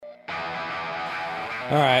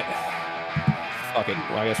All right. Fuck it.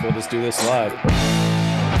 Well, I guess we'll just do this live.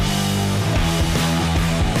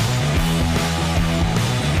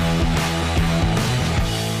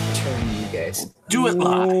 Turn you guys. Do it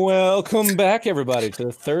live. Welcome back, everybody, to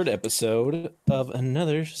the third episode of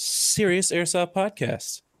another serious Airsoft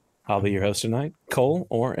podcast. I'll be your host tonight, Cole,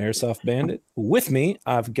 or Airsoft Bandit. With me,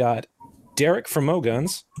 I've got Derek from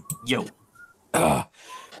Moguns. Yo.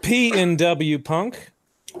 P&W Punk.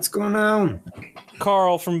 What's going on?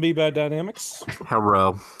 Carl from Be Bad Dynamics.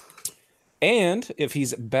 Hello. And if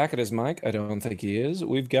he's back at his mic, I don't think he is,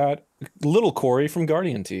 we've got little Corey from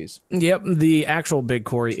Guardian Tees. Yep, the actual big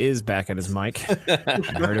Corey is back at his mic. I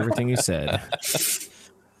heard everything you said.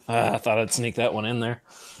 I thought I'd sneak that one in there.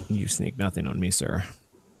 You sneak nothing on me, sir.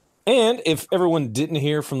 And if everyone didn't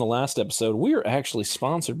hear from the last episode, we are actually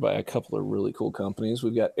sponsored by a couple of really cool companies.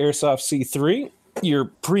 We've got Airsoft C3, your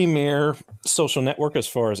premier social network as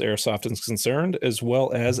far as Airsoft is concerned, as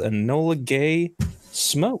well as Enola Gay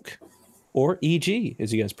Smoke, or EG,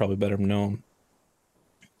 as you guys probably better know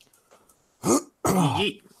them.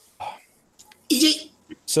 Yeet.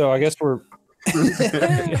 So I guess we're...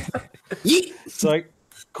 Yeet. It's like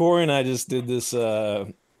Corey and I just did this...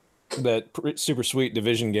 super sweet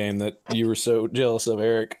division game that you were so jealous of,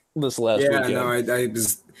 Eric, this last weekend. No,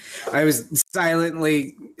 I was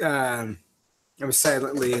silently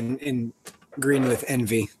in green with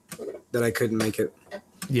envy that I couldn't make it.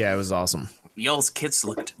 Yeah, it was awesome. Y'all's kits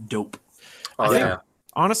looked dope. Oh yeah.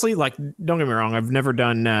 Honestly, like, don't get me wrong, I've never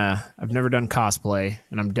done cosplay,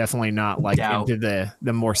 and I'm definitely not like into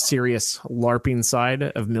the more serious LARPing side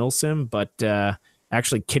of Milsim, but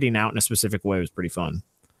actually kitting out in a specific way was pretty fun.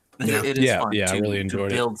 Yeah. It is fun I really enjoyed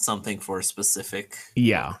to build something for a specific.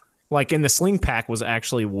 Yeah. Like, in the sling pack was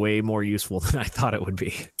actually way more useful than I thought it would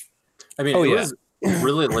be. I mean, it was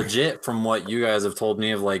really legit from what you guys have told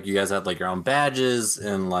me of, like, you guys had like your own badges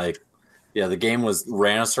and like, yeah, the game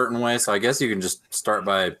ran a certain way. So I guess you can just start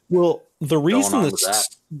by. Well, the reason I was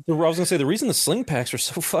going to say the reason the sling packs are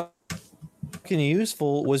so fucking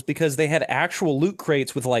useful was because they had actual loot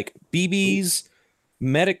crates with like BBs,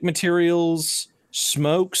 medic materials,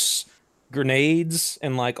 smokes, grenades,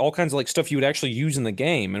 and like all kinds of like stuff you would actually use in the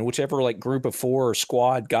game. And whichever like group of 4 or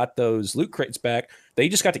squad got those loot crates back, they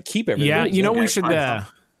just got to keep everything. Yeah, you know, we should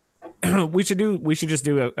just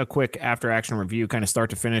do a quick after action review, kind of start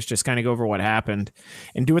to finish, just kind of go over what happened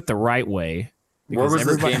and do it the right way. Where was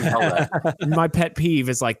this game held at? My pet peeve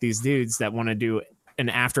is like these dudes that want to do an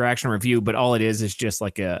after action review, but all it is just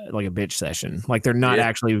like a bitch session. Like, they're not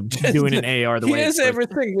actually doing an AR the way Here's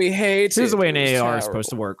everything we hate. Here's the way an AR is supposed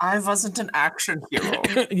to work. I wasn't an action hero.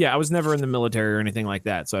 Yeah, I was never in the military or anything like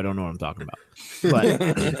that, so I don't know what I'm talking about.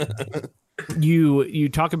 But you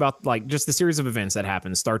talk about like just the series of events that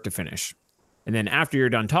happen start to finish, and then after you're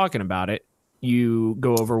done talking about it, you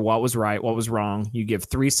go over what was right, what was wrong. You give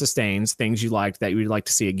 3 sustains, things you liked that you would like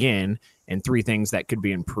to see again, and 3 things that could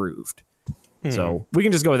be improved. So we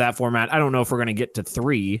can just go with that format. I don't know if we're going to get to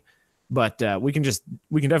 3, but we can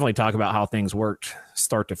definitely talk about how things worked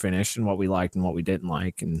start to finish and what we liked and what we didn't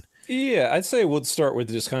like. And yeah, I'd say we'll start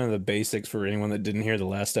with just kind of the basics for anyone that didn't hear the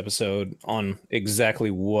last episode on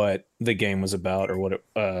exactly what the game was about or what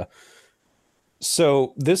it.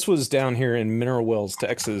 So this was down here in Mineral Wells,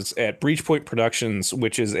 Texas, at Breachpoint Productions,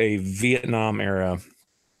 which is a Vietnam era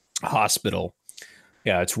hospital.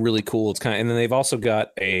 Yeah, it's really cool. It's and then they've also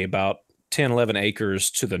got about 10, 11 acres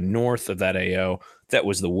to the north of that AO. That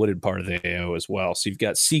was the wooded part of the AO as well. So you've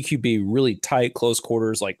got CQB, really tight, close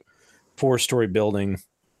quarters, like 4-story building.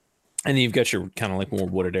 And then you've got your kind of like more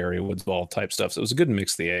wooded area, woods ball type stuff. So it was a good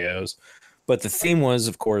mix of the AOs. But the theme was,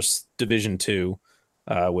 of course, Division 2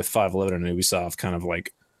 with 511 and Ubisoft kind of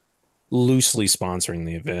like loosely sponsoring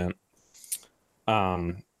the event.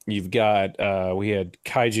 You've got, we had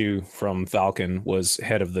Kaiju from Falcon was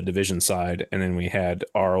head of the division side. And then we had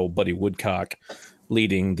our old buddy Woodcock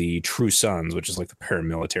leading the True Sons, which is like the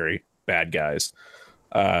paramilitary bad guys.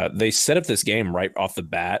 They set up this game right off the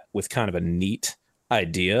bat with kind of a neat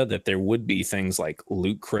idea that there would be things like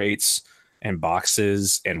loot crates and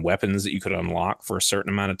boxes and weapons that you could unlock for a certain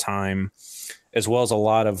amount of time, as well as a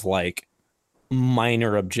lot of like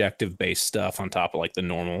minor objective based stuff on top of like the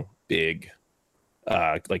normal big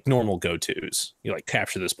like normal go-tos. You like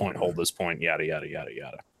capture this point, hold this point, yada yada yada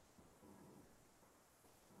yada.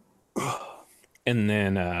 And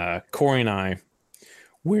then Corey and I,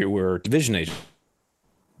 we were division agents,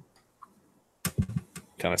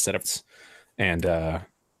 kind of set up and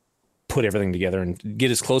put everything together and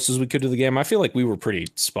get as close as we could to the game. I feel like we were pretty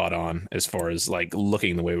spot on as far as like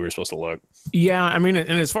looking the way we were supposed to look. Yeah, I mean,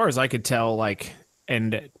 and as far as I could tell, like,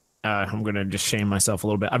 and I'm gonna just shame myself a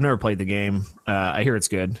little bit. I've never played the game. I hear it's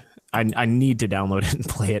good. I need to download it and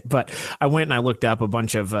play it. But I went and I looked up a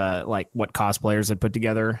bunch of like what cosplayers had put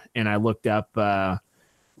together, and I looked up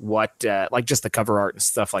what like just the cover art and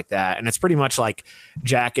stuff like that. And it's pretty much like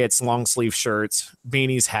jackets, long sleeve shirts,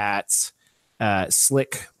 beanies, hats,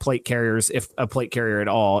 slick plate carriers, if a plate carrier at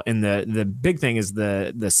all. And the big thing is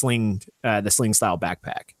the sling style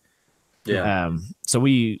backpack. Yeah. So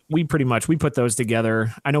we pretty much we put those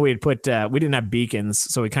together. I know we had put we didn't have beacons,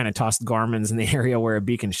 so we kind of tossed Garmin's in the area where a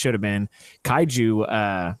beacon should have been.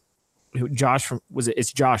 Kaiju, Josh from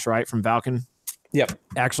it's Josh, right, from Valken? Yep.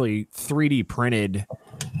 Actually 3D printed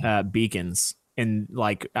beacons and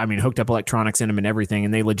like I mean hooked up electronics in them and everything,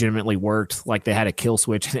 and they legitimately worked. Like they had a kill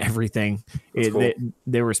switch and everything. Cool.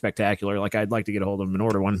 They were spectacular. Like I'd like to get a hold of them and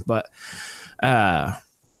order one, but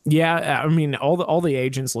yeah, I mean, all the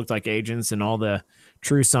agents looked like agents, and all the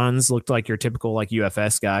True Sons looked like your typical like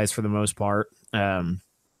UFS guys for the most part.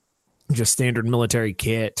 Just standard military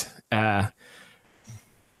kit.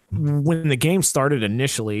 When the game started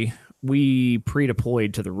initially, we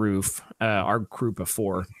pre-deployed to the roof. Our group of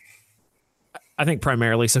 4, I think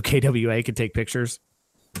primarily so KWA could take pictures.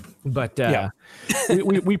 But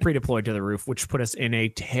we pre-deployed to the roof, which put us in a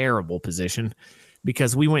terrible position,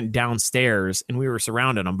 because we went downstairs and we were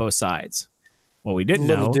surrounded on both sides. Well, we didn't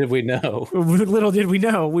know. Little did we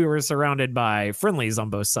know we were surrounded by friendlies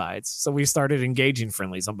on both sides. So we started engaging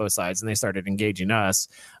friendlies on both sides, and they started engaging us.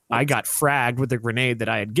 I got fragged with a grenade that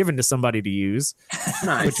I had given to somebody to use,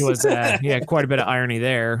 Nice. which was quite a bit of irony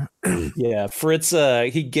there. Yeah, Fritz.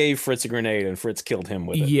 He gave Fritz a grenade, and Fritz killed him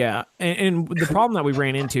with it. Yeah, and the problem that we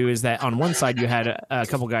ran into is that on one side you had a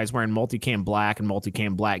couple guys wearing multicam black and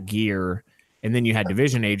multicam black gear, and then you had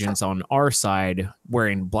division agents on our side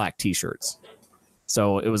wearing black t-shirts.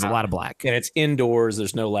 So it was a lot of black. And it's indoors.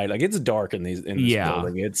 There's no light. Like it's dark in this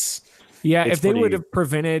building. It's if they would have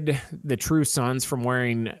prevented the True Sons from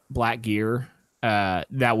wearing black gear,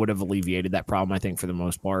 that would have alleviated that problem, I think, for the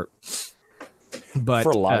most part. But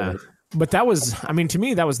for a lot of it. But that was, I mean, to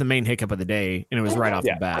me, that was the main hiccup of the day, and it was right off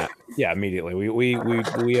the bat. Yeah, immediately. We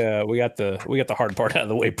got the hard part out of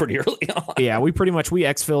the way pretty early on. Yeah, we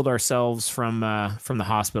exfilled ourselves from the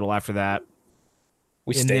hospital after that.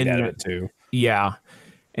 We stayed out of it too. Yeah,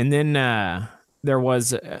 and then there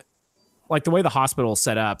was like the way the hospital is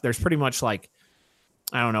set up. There's pretty much like,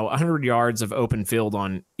 I don't know, 100 yards of open field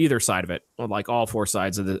on either side of it, or like all 4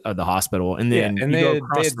 sides of the hospital. And then they'd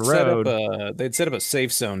set up a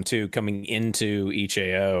safe zone too, coming into each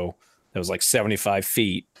AO that was like 75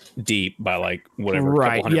 feet deep by like whatever.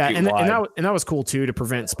 Right. Yeah. And that was cool too, to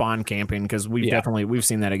prevent spawn camping, because we've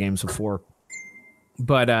seen that at games before.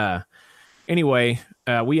 But anyway,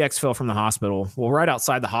 we exfil from the hospital. Well, right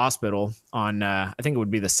outside the hospital on, I think it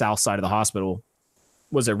would be the south side of the hospital,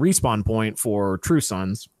 was a respawn point for True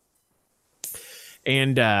Sons.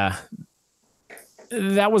 And that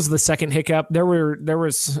was the second hiccup. There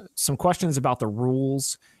was some questions about the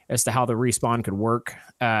rules as to how the respawn could work.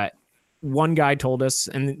 One guy told us,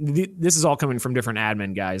 and this is all coming from different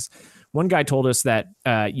admin guys. One guy told us that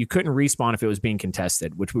you couldn't respawn if it was being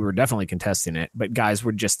contested, which we were definitely contesting it, but guys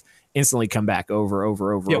would just instantly come back over.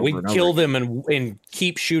 Yeah, we'd kill them and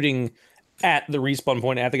keep shooting at the respawn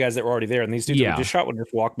point at the guys that were already there, and these dudes would just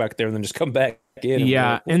walk back there and then just come back in.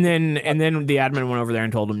 And then the admin went over there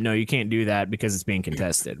and told them, no, you can't do that because it's being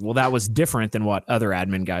contested. Well, that was different than what other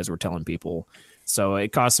admin guys were telling people, so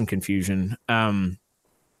it caused some confusion.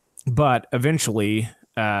 But eventually,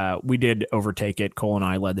 we did overtake it. Cole and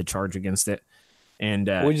I led the charge against it, and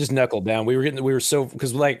we just knuckled down. We were so,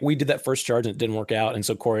 because like we did that first charge and it didn't work out, and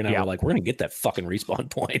so Corey and I were like, we're gonna get that fucking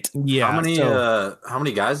respawn point. Yeah. How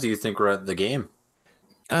many guys do you think were at the game?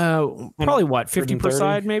 Probably what, 50 per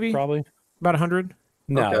side, maybe. Probably about 100.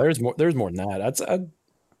 No, okay. There's more than that.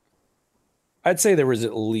 I'd say there's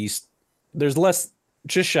less,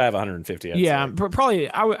 just shy of 150. I'd say.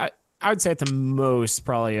 Probably. I would say at the most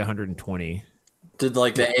probably 120. Did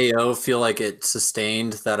like the AO feel like it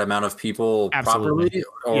sustained that amount of people properly?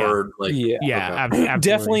 Or absolutely.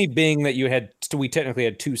 Definitely, being that we technically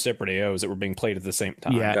had 2 separate AOs that were being played at the same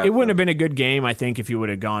time. Yeah, it wouldn't have been a good game, I think, if you would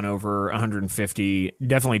have gone over 150.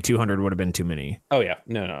 Definitely 200 would have been too many. Oh yeah,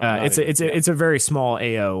 no. It's a very small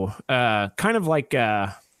AO. Kind of like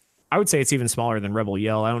I would say it's even smaller than Rebel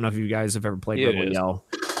Yell. I don't know if you guys have ever played Rebel Yell,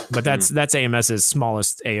 but that's AMS's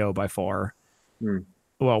smallest AO by far.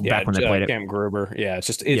 Well, back when they played Camp Gruber. Yeah,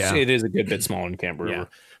 it is a good bit smaller than Camp Gruber. Yeah.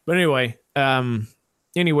 But anyway,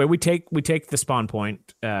 we take the spawn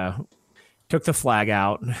point, took the flag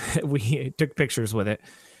out. We took pictures with it,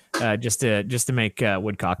 just to make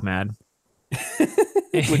Woodcock mad.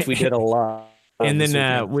 Which we did a lot. And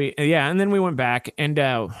then we went back, and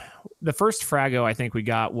the first Frago I think we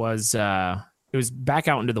got was it was back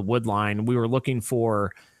out into the wood line. We were looking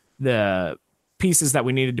for the pieces that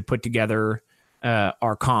we needed to put together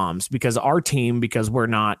our comms, because our team, because we're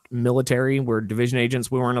not military, we're division agents,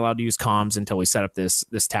 we weren't allowed to use comms until we set up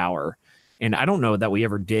this tower. And I don't know that we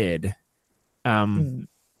ever did. I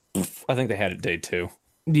think they had it day 2.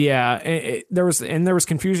 Yeah, there was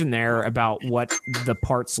confusion there about what the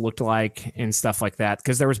parts looked like and stuff like that,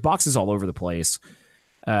 because there was boxes all over the place.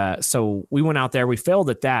 So we went out there, we failed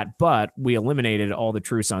at that, but we eliminated all the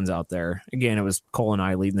True Sons out there. Again, it was Cole and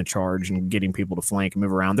I leading the charge and getting people to flank and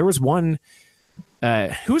move around. There was one,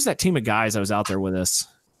 who was that team of guys that was out there with us?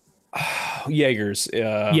 Jaegers.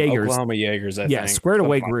 Oklahoma Jaegers, I think. Yeah, squared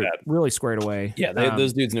away Something group. like Really squared away. Yeah,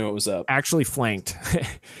 those dudes knew it was up. Actually flanked,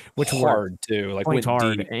 which hard too. Like flanked went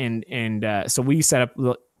hard. deep. And so we set up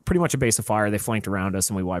pretty much a base of fire. They flanked around us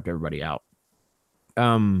and we wiped everybody out.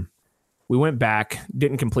 We went back,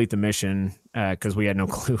 didn't complete the mission because we had no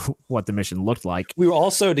clue what the mission looked like. We were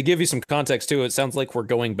also, to give you some context too, it sounds like we're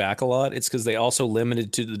going back a lot. It's because they also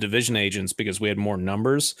limited to the division agents because we had more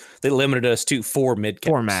numbers. They limited us to 4 mid-caps.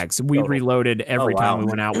 4 mags. We reloaded every time we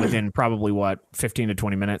went out within probably 15 to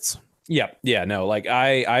 20 minutes. Yeah, no, like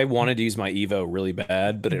I wanted to use my Evo really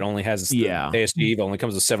bad, but it only has ASG Evo only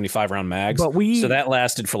comes with 75 round mags. But so that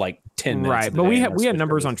lasted for like 10 minutes. Right, but we had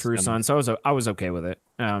numbers on True Sun, so I was okay with it.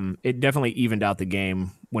 It definitely evened out the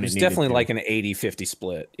game when it's definitely like an 80-50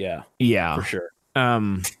 split. Yeah, for sure.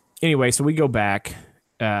 Anyway, so we go back.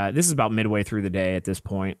 This is about midway through the day at this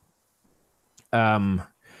point.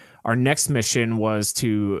 Our next mission was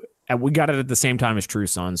to. We got it at the same time as True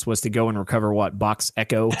Sons, was to go and recover Box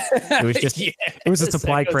Echo. It was just it was a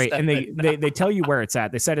supply crate, and they tell you where it's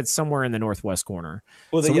at. They said it's somewhere in the northwest corner.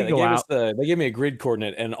 Well, they gave me a grid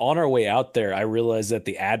coordinate, and on our way out there, I realized that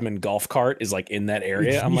the admin golf cart is like in that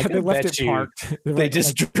area. I'm like, they left it parked. They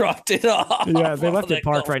just dropped it off. Yeah, they left it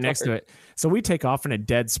parked right next to it. So we take off in a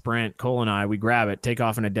dead sprint. Cole and I, we grab it, take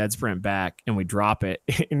off in a dead sprint back, and we drop it.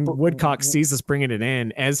 And Woodcock sees us bringing it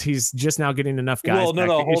in as he's just now getting enough guys. Well,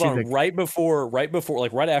 no, hold on. Right before,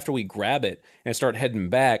 like right after we grab it and start heading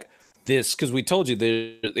back, because we told you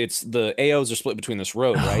it's the AOs are split between this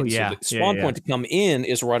road, right? Oh, yeah. So the spawn point to come in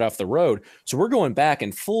is right off the road. So we're going back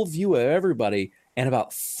in full view of everybody, and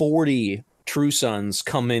about 40 True Sons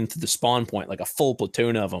come into the spawn point, like a full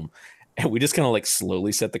platoon of them. And we just kind of like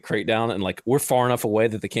slowly set the crate down, and like we're far enough away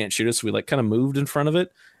that they can't shoot us. So we like kind of moved in front of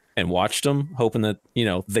it and watched them, hoping that,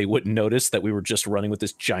 they wouldn't notice that we were just running with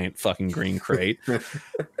this giant fucking green crate.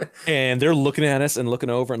 And they're looking at us and looking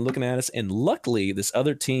over and looking at us. And luckily, this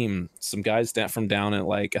other team, some guys from down at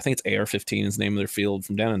like, I think it's AR-15 is the name of their field,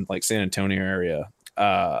 from down in like San Antonio area,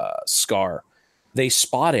 SCAR. They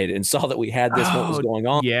spotted and saw that we had this, what was going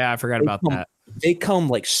on. Yeah, I forgot about that. They come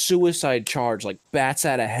like suicide charge, like bats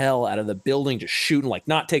out of hell out of the building, just shooting, like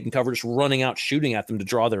not taking cover, just running out, shooting at them to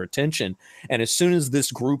draw their attention. And as soon as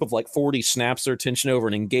this group of like 40 snaps their attention over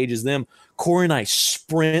and engages them, Corey and I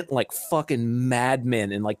sprint like fucking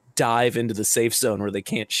madmen and like dive into the safe zone where they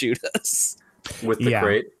can't shoot us. With the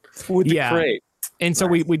crate? With the crate. And so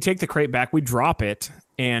we take the crate back, we drop it,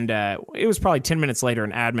 and it was probably 10 minutes later,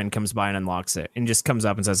 an admin comes by and unlocks it and just comes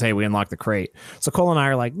up and says, "Hey, we unlocked the crate." So Cole and I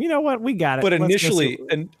are like, you know what, we got it. But initially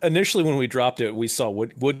when we dropped it, we saw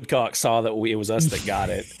Woodcock saw that it was us that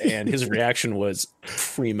got it, and his reaction was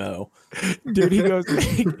primo. Dude, he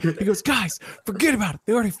goes, "Guys, forget about it.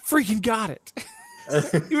 They already freaking got it."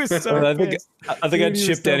 He was so I think I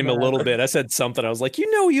chipped at him a little bit. I said something. I was like,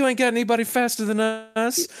 you ain't got anybody faster than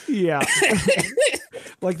us. Yeah.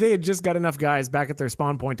 Like they had just got enough guys back at their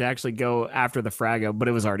spawn point to actually go after the Frago, but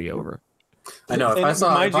it was already over. I know.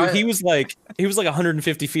 He was like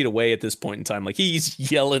 150 feet away at this point in time. Like he's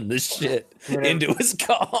yelling this shit into his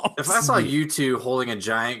comms. If I saw you two holding a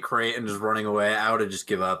giant crate and just running away, I would have just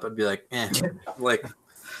give up. I'd be like, like,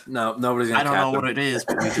 no, nobody's gonna. I don't know what it is,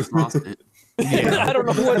 but we just lost it. Yeah. I don't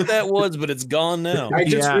know what that was, but it's gone now. I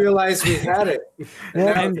just realized we had it.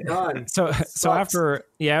 And it's gone. So after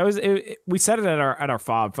we set it at our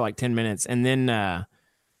fob for like 10 minutes, and then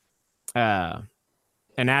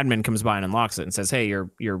an admin comes by and unlocks it and says, "Hey,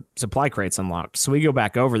 your supply crate's unlocked." So we go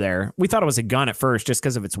back over there. We thought it was a gun at first just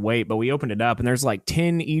because of its weight, but we opened it up and there's like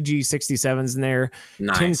 10 EG-67s in there,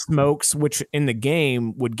 nice. 10 smokes, which in the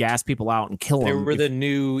game would gas people out and kill them. They were the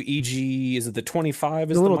new EG, is it the 25?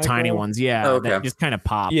 The little tiny ones, that just kind of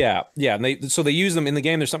pop. Yeah. And they use them in the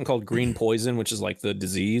game. There's something called green poison, which is like the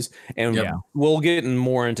disease. And we'll get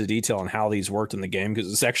more into detail on how these worked in the game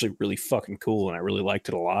because it's actually really fucking cool and I really liked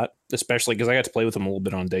it a lot. Especially because I got to play with them a little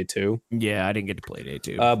bit on day 2. Yeah, I didn't get to play day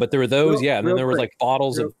 2. But there were those, and then there was like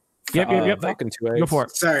bottles of Yep. Falcon 2 eggs. Go for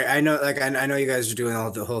it. Sorry, I know, like I know you guys are doing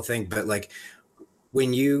the whole thing, but like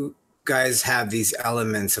when you guys have these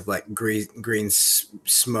elements of like green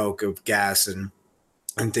smoke of gas and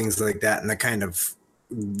things like that, and the kind of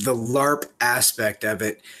the LARP aspect of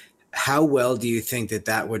it, how well do you think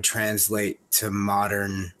that would translate to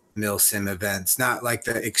modern milsim events? Not like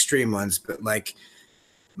the extreme ones, but like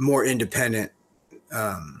more independent.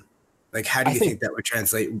 Like, how do you think that would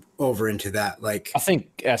translate over into that? Like, I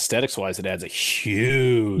think aesthetics wise, it adds a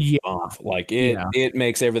huge bump. Like it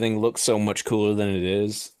makes everything look so much cooler than it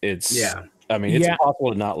is. I mean, it's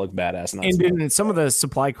impossible to not look badass. And in some of the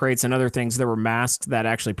supply crates and other things, there were masks that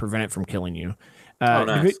actually prevent it from killing you.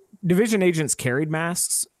 Nice. Division agents carried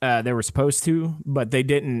masks. They were supposed to, but they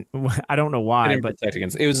didn't. I don't know why. But protect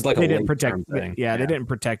against it was like they a didn't protect. thing. Yeah, they didn't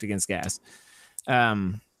protect against gas.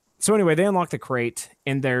 So anyway, they unlock the crate,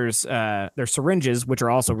 and there's syringes, which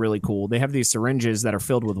are also really cool. They have these syringes that are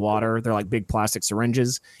filled with water. They're like big plastic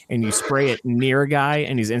syringes, and you spray it near a guy,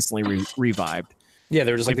 and he's instantly revived. Yeah,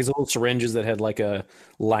 they were just like these little syringes that had like a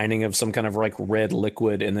lining of some kind of like red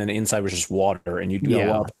liquid, and then inside was just water, and you'd go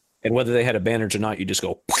up. And whether they had a bandage or not, you just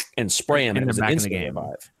go and spray them, and it was back in the game.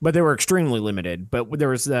 But they were extremely limited. But there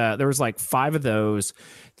was like 5 of those,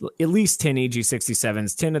 at least 10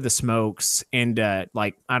 EG67s, 10 of the smokes, and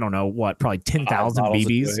like I don't know what, probably 10,000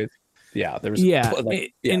 BBs. Yeah, there was.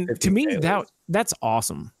 And to me that's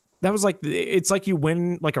awesome. That was like, it's like you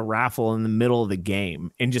win like a raffle in the middle of the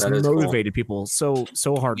game and just motivated people so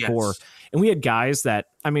hardcore. Yes. And we had guys that,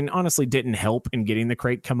 I mean, honestly didn't help in getting the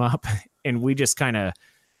crate come up, and we just kind of.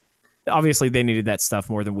 Obviously, they needed that stuff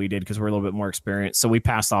more than we did because we're a little bit more experienced. So we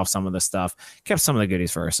passed off some of the stuff, kept some of the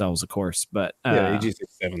goodies for ourselves, of course. But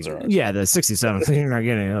EG67s are ours. Yeah, the 67s. You're not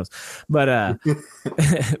getting those. But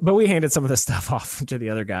but we handed some of the stuff off to the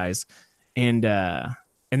other guys, and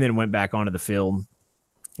then went back onto the field.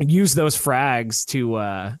 Used those frags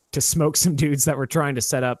to smoke some dudes that were trying to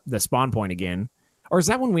set up the spawn point again. Or is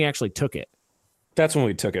that when we actually took it? That's when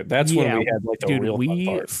we took it. That's when we had like the real fun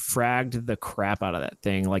part. Fragged the crap out of that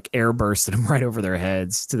thing, like air bursted them right over their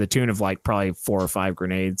heads to the tune of like probably 4 or 5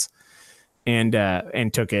 grenades, and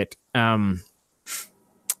took it. I'm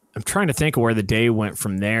trying to think of where the day went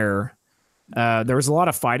from there. There was a lot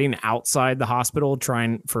of fighting outside the hospital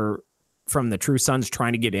from the True Sons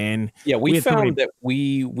trying to get in. Yeah, we found that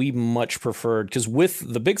we much preferred, because with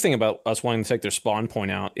the big thing about us wanting to take their spawn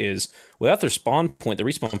point out is without their spawn point, the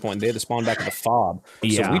respawn point, they had to spawn back at the fob.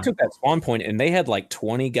 Yeah. So we took that spawn point, and they had like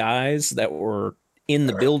 20 guys that were in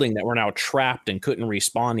the building that were now trapped and couldn't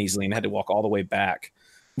respawn easily and had to walk all the way back.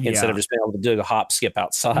 Instead of just being able to do a hop skip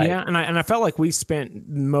outside. Yeah, and I felt like we spent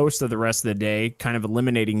most of the rest of the day kind of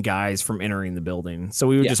eliminating guys from entering the building. So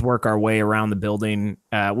we would just work our way around the building.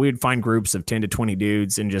 We would find groups of 10 to 20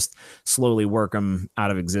 dudes and just slowly work them out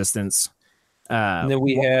of existence. And then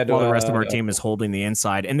we had while the rest of our team is holding the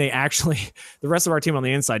inside. And the rest of our team on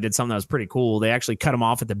the inside did something that was pretty cool. They actually cut them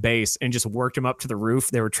off at the base and just worked them up to the roof.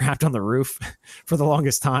 They were trapped on the roof for the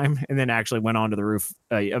longest time, and then actually went onto the roof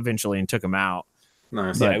eventually and took them out.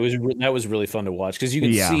 Nice. Yeah, that was really fun to watch, because you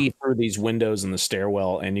can see through these windows in the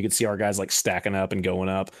stairwell, and you could see our guys like stacking up and going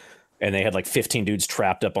up, and they had like 15 dudes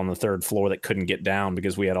trapped up on the 3rd floor that couldn't get down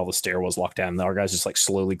because we had all the stairwells locked down. And our guys just like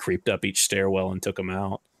slowly creeped up each stairwell and took them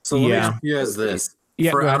out. So let me ask you guys this.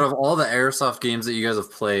 Out of all the Airsoft games that you guys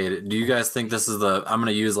have played, do you guys think this is I'm going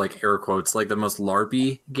to use like air quotes, like the most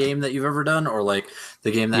LARPy game that you've ever done, or like the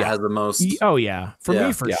game that has the most? Oh yeah, for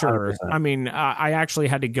me for sure. 100%. I mean, I actually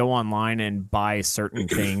had to go online and buy certain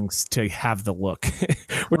things to have the look,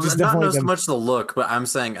 which is not so much the look, but I'm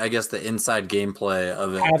saying I guess the inside gameplay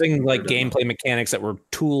of it, having like gameplay mechanics that were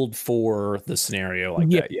tooled for the scenario like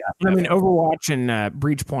that. Yeah, I mean, Overwatch and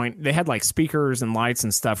Breachpoint, they had like speakers and lights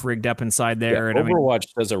and stuff rigged up inside there. Yeah, and Overwatch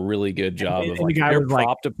does a really good job of like their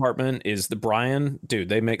prop department is the Brian dude.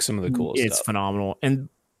 They make some of the coolest stuff. It's phenomenal.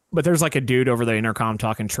 But there's like a dude over the intercom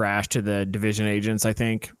talking trash to the division agents, I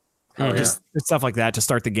think. Just stuff like that to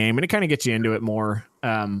start the game, and it kind of gets you into it more.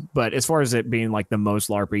 But as far as it being like the most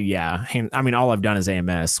LARPy, I mean, all I've done is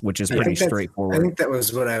AMS, which is pretty straightforward. I think that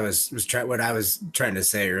was what I was trying to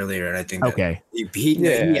say earlier, and I think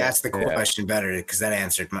he asked the question better, because that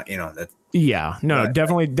answered my that. Yeah, no,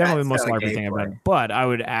 definitely the most LARPy thing I've done. But I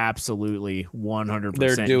would absolutely 100%.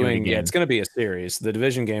 They're doing it's going to be a series. The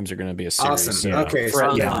division games are going to be a series. Awesome. Okay, if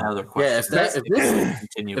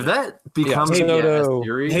that becomes a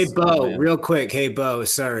series. Hey Bo, real quick. Hey Bo,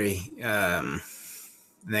 sorry. I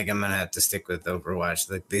think I'm gonna have to stick with Overwatch.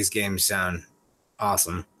 Like, these games sound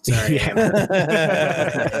awesome. Sorry. Yeah.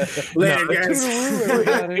 Later, No, guys.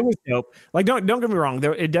 it was dope. Like, don't get me wrong.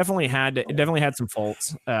 It definitely had some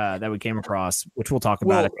faults that we came across, which we'll talk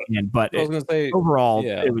about at the end. But I was going to say, overall,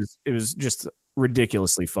 yeah. it was just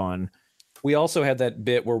ridiculously fun. We also had that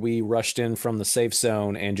bit where we rushed in from the safe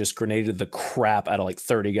zone and just grenaded the crap out of like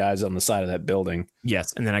 30 guys on the side of that building.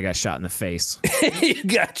 Yes, and then I got shot in the face. You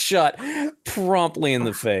got shot promptly in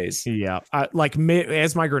the face. Yeah,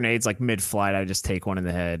 as my grenades like mid-flight, I just take one in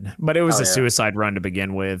the head. But it was a suicide run to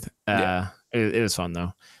begin with. It was fun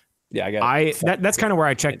though. Yeah, that's kind of where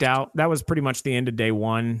I checked out. That was pretty much the end of day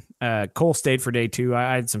one. Cole stayed for day two.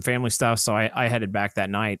 I had some family stuff, so I headed back that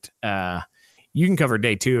night. You can cover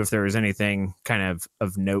day two if there was anything kind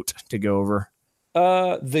of note to go over.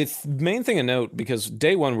 The main thing of note, because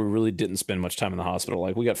day one we really didn't spend much time in the hospital.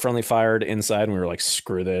 Like we got friendly fired inside, and we were like,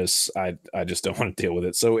 "Screw this! I just don't want to deal with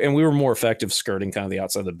it." So, and we were more effective skirting kind of the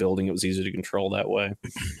outside of the building. It was easier to control that way.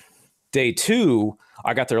 Day two,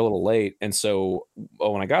 I got there a little late, and so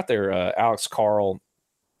when I got there, Alex, Carl,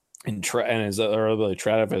 and his other brother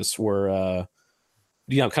Travis were.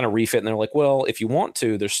 Kind of refit, and they're like, well, if you want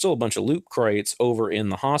to, there's still a bunch of loot crates over in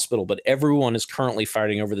the hospital, but everyone is currently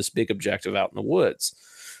fighting over this big objective out in the woods.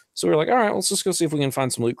 So we're like, all right, let's just go see if we can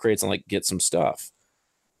find some loot crates and like get some stuff.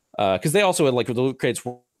 Because they also had like the loot crates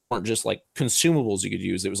weren't just like consumables you could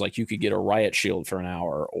use. It was like you could get a riot shield for an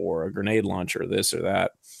hour or a grenade launcher, this or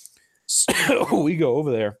that. So we go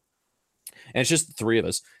over there. And it's just the three of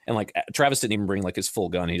us. And like Travis didn't even bring like his full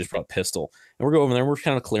gun. He just brought a pistol. And we're going over there. We're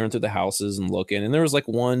kind of clearing through the houses and looking. And there was like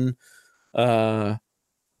one True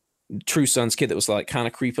Sons kid that was like kind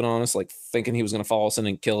of creeping on us, like thinking he was going to follow us in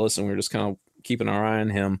and kill us. And we were just kind of keeping our eye on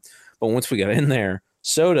him. But once we got in there,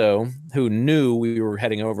 Soto, who knew we were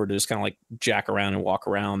heading over to just kind of like jack around and walk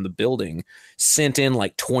around the building, sent in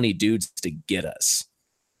like 20 dudes to get us.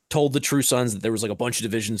 Told the True Sons that there was like a bunch of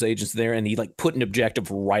divisions agents there, and he like put an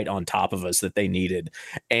objective right on top of us that they needed.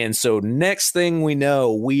 And so next thing we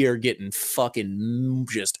know, we are getting fucking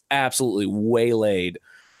just absolutely waylaid.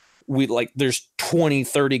 We like there's 20,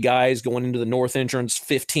 30 guys going into the north entrance,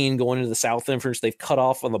 15 going into the south entrance. They've cut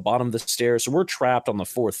off on the bottom of the stairs. So we're trapped on the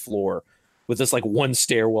fourth floor with this like one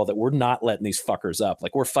stairwell that we're not letting these fuckers up.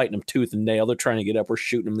 Like we're fighting them tooth and nail. They're trying to get up. We're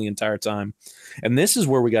shooting them the entire time. And this is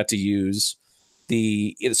where we got to use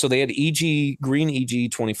so they had green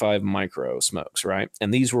EG 25 micro smokes, right?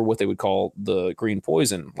 And these were what they would call the green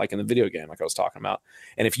poison, like in the video game, like I was talking about.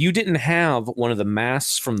 And if you didn't have one of the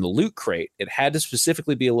masks from the loot crate, it had to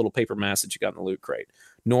specifically be a little paper mask that you got in the loot crate.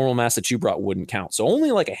 Normal mask that you brought wouldn't count. So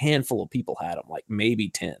only like a handful of people had them, like maybe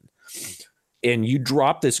 10. And you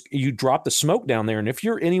drop the smoke down there. And if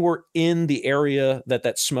you're anywhere in the area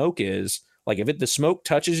that smoke is, like if the smoke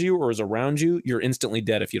touches you or is around you, you're instantly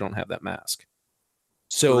dead if you don't have that mask.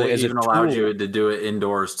 So they as even allowed you to do it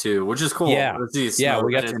indoors too, which is cool. Yeah,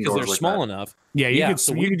 we got to because they're small enough. Yeah, you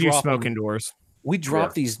could do smoke indoors. We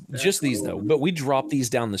dropped these though, but we dropped these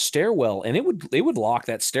down the stairwell, and they would lock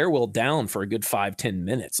that stairwell down for a good 5-10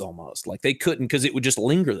 minutes almost. Like they couldn't because it would just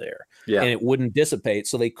linger there, and it wouldn't dissipate,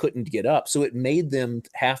 so they couldn't get up. So it made them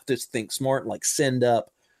have to think smart and like send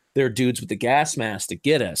up their dudes with the gas mask to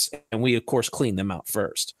get us, and we of course cleaned them out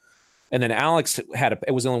first. And then Alex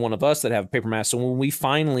it was the only one of us that have a paper mask. So when we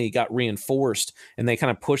finally got reinforced and they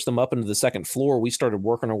kind of pushed them up into the second floor, we started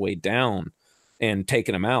working our way down and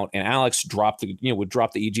taking them out. And Alex would drop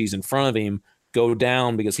the EGs in front of him, go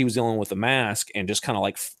down because he was the only one with the mask, and just kind of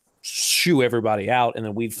like shoo everybody out. And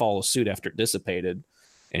then we'd follow suit after it dissipated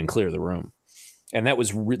and clear the room. And that was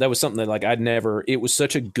something that like it was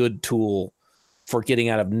such a good tool for getting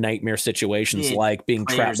out of nightmare situations, like being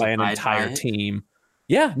trapped by an entire team.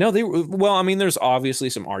 Yeah, no, there's obviously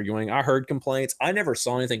some arguing. I heard complaints. I never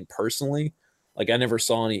saw anything personally. Like I never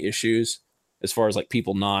saw any issues as far as like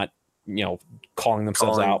people not, calling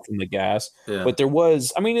themselves out from the gas. Yeah. But there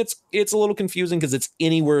was, it's a little confusing because it's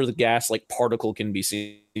anywhere the gas like particle can be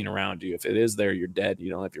seen around you. If it is there, you're dead. You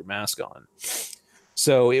don't have your mask on.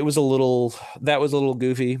 So that was a little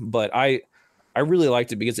goofy, but I really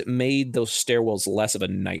liked it because it made those stairwells less of a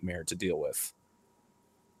nightmare to deal with.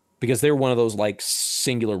 Because they're one of those like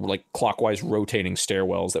singular, like clockwise rotating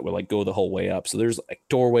stairwells that would like go the whole way up. So there's like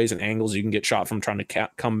doorways and angles you can get shot from trying to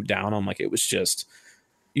come down on. Like it was just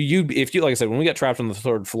like I said, when we got trapped on the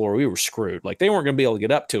third floor, we were screwed. Like they weren't going to be able to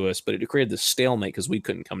get up to us, but it created this stalemate because we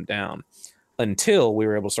couldn't come down until we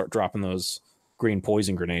were able to start dropping those green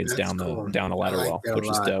poison grenades down a ladder well, which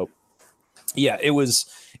is dope. Yeah, it was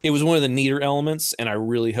one of the neater elements, and I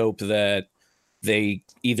really hope that they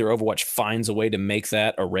either Overwatch finds a way to make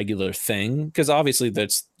that a regular thing, because obviously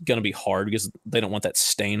that's going to be hard because they don't want that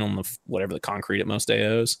stain on the whatever the concrete at most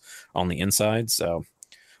AOs on the inside. So,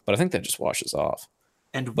 but I think that just washes off.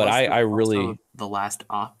 And But was I this really- also the last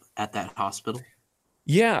op at that hospital.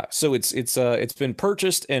 Yeah, so it's been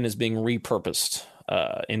purchased and is being repurposed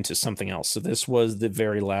into something else. So this was the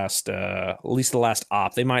very last, at least the last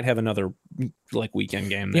op. They might have another like weekend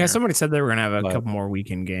game there. Yeah, somebody said they were gonna have a But- couple more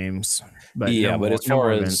weekend games, but yeah, no but more- as no far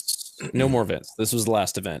more as events. no more events, this was the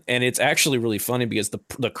last event, and it's actually really funny because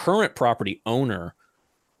the current property owner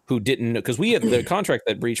who didn't, because we have the contract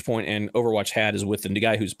that Breachpoint and Overwatch had is with the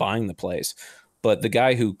guy who's buying the place, but the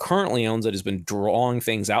guy who currently owns it has been drawing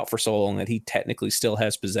things out for so long that he technically still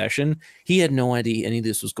has possession. He had no idea any of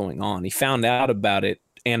this was going on. He found out about it,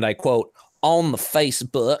 and I quote, on the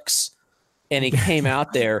Facebooks. And he came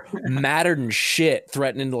out there mattered and shit,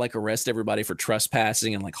 threatening to like arrest everybody for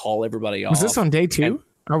trespassing and like haul everybody off. Was this on day 2?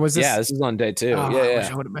 Or was this? Yeah, this is on day 2. Oh, I yeah, wish yeah.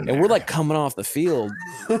 I would've been And there. we're like coming off the field,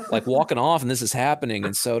 like walking off, and this is happening.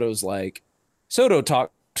 And Soto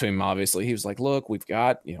talked to him. Obviously, he was like, "Look, we've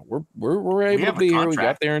got, we're able to have a be here. We got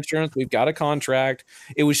contract. their insurance. We've got a contract."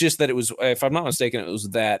 It was just that it was, if I'm not mistaken,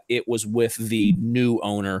 it was with the new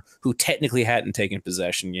owner who technically hadn't taken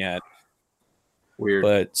possession yet. Weird.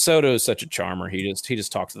 But Soto is such a charmer. He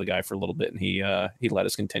just talked to the guy for a little bit, and he let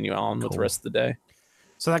us continue on with the rest of the day.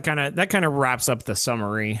 So that kind of wraps up the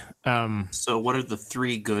summary. So what are the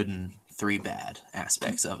 3 good and 3 bad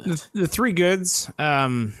aspects of it? The 3 goods.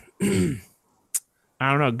 I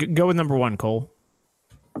don't know. Go with number 1, Cole.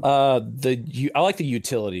 I like the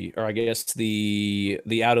utility, or I guess the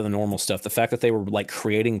out of the normal stuff. The fact that they were like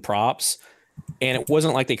creating props, and it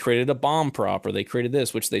wasn't like they created a bomb prop or they created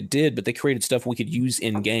this, which they did, but they created stuff we could use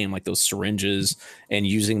in game, like those syringes and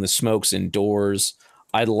using the smokes indoors.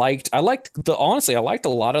 I liked a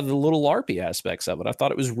lot of the little LARPy aspects of it. I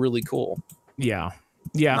thought it was really cool. Yeah.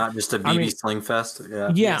 Yeah. Not just a BB I mean- Sling Fest.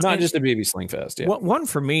 Yeah. Yeah. Not and- just a BB Sling Fest. Yeah. One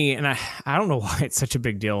for me, and I don't know why it's such a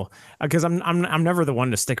big deal, because I'm never the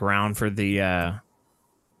one to stick around for the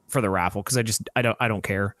raffle, because I don't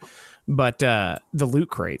care. But the loot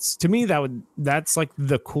crates, to me, that's like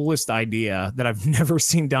the coolest idea that I've never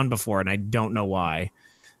seen done before, and I don't know why.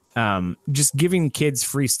 Just giving kids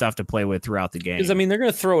free stuff to play with throughout the game. Because I mean, they're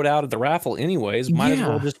going to throw it out at the raffle anyways. Might as Yeah.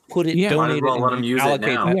 well just put it, Yeah. donate Might as well it, let and 'em use it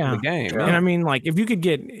allocate now. that Yeah. to the game. Yeah. And I mean, like, if you could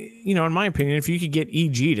get, in my opinion, if you could get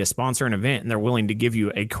EG to sponsor an event and they're willing to give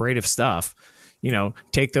you a creative stuff,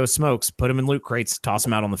 take those smokes, put them in loot crates, toss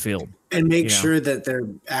them out on the field. And make Yeah. sure that they're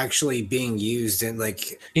actually being used in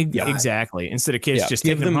like Yeah. Exactly. Instead of kids Yeah, just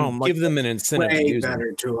give taking them them home. Like, give them an incentive to way use them.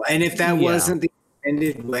 better tool. And if that Yeah. wasn't the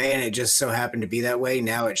intended way and it just so happened to be that way,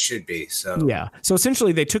 now it should be. So yeah. So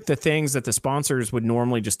essentially, they took the things that the sponsors would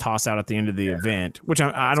normally just toss out at the end of the event, which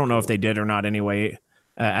I don't know if they did or not anyway.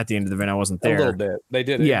 At the end of the event, I wasn't A there. little bit. They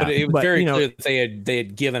did it, Yeah, but it was but, very clear that they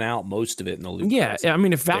had given out most of it in the loot. Yeah, crates. I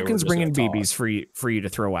mean, if They were Valken's just bringing gonna BBs toss. for you to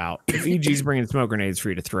throw out, if EG's bringing smoke grenades for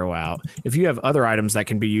you to throw out, if you have other items that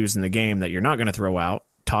can be used in the game that you're not going to throw out,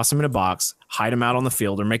 toss them in a box, hide them out on the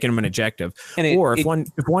field, or making them an objective. And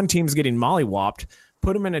If one team's getting mollywopped,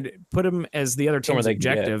 put them as the other Somewhere team's they can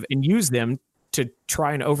get. objective and use them to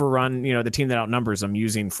try and overrun the team that outnumbers them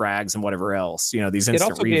using frags and whatever else. These It instant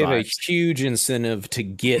also gave a revives. huge incentive to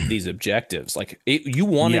get these objectives. Like you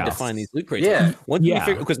wanted to Yes. find these loot crates. Yeah.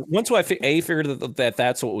 Because once I figured that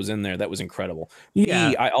that's what was in there, that was incredible.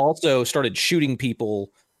 Yeah. B, I also started shooting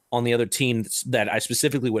people on the other team that I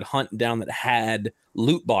specifically would hunt down that had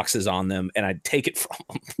loot boxes on them, and I'd take it from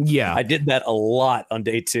them. Yeah. I did that a lot on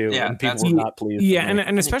day 2, Yeah, and people that's- were not pleased. Yeah, with me.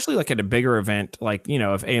 and especially like at a bigger event, like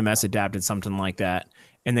if AMS adapted something like that,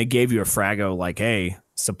 and they gave you a frago, like, hey,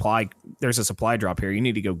 there's a supply drop here, you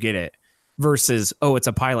need to go get it. Versus, oh, it's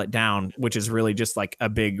a pilot down, which is really just like a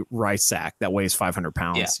big rice sack that weighs 500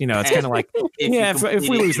 pounds. Yeah. It's kind of like, you yeah, if we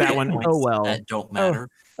completed lose that one, points oh well. that don't matter.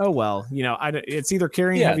 oh well, it's either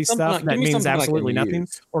carrying Yeah, heavy something stuff like- that give me means something I can absolutely nothing,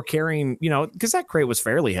 use. or carrying, because that crate was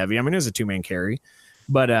fairly heavy. I mean, it was a 2-man carry,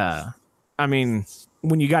 but I mean,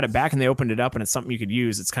 when you got it back and they opened it up and it's something you could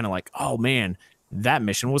use, it's kind of like, oh man, that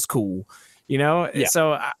mission was cool. Yeah.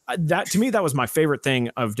 So that to me, that was my favorite thing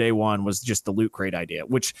of day one, was just the loot crate idea,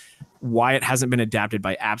 which why it hasn't been adapted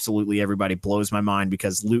by absolutely everybody blows my mind,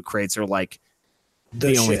 because loot crates are like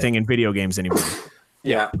the only shit. thing in video games anymore.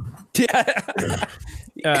 Yeah.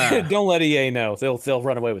 Don't let EA know. They'll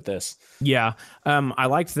run away with this. Yeah. I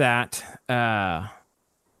liked that.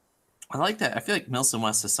 I like that. I feel like Milson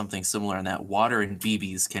West has something similar in that water and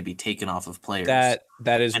BBs can be taken off of players. That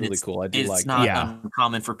is And really it's- cool. I do It's like not that. Yeah.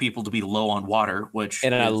 uncommon for people to be low on water, which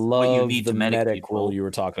And I is what you love need the to medic medic people. rule you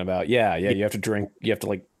were talking about. Yeah. You have to drink. You have to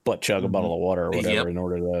like butt chug a bottle of water or whatever in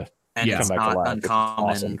order to and Yeah. it's come back to not life. It's uncommon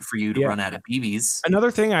awesome. for you to Yeah. run out of BBs. Another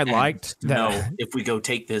thing I And liked to that know if we go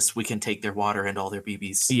take this, we can take their water and all their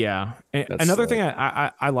BBs. Yeah. That's Another slick. thing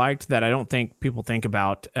I liked that I don't think people think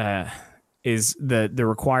about is the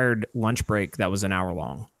required lunch break that was an hour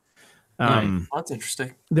long. Oh, that's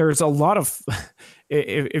interesting. There's a lot of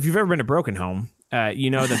if you've ever been to Broken Home, you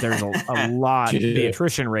know that there's a lot. The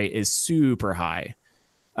attrition rate is super high.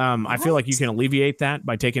 I feel like you can alleviate that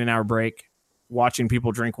by taking an hour break, watching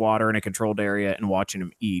people drink water in a controlled area, and watching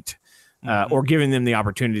them eat, or giving them the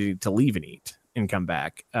opportunity to leave and eat and come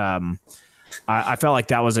back. I felt like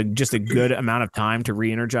that was just a good amount of time to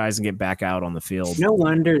re-energize and get back out on the field. No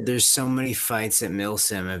wonder there's so many fights at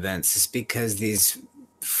Milsim events. It's because these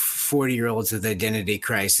 40-year-olds with identity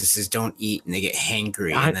crises don't eat and they get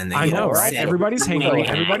hangry and then they I get know, right? upset. Everybody's hangry.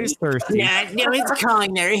 Everybody's thirsty. Yeah, no, it's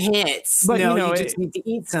calling their hits. But, no, you know, you just need to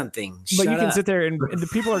eat something. But Shut you can up. sit there and the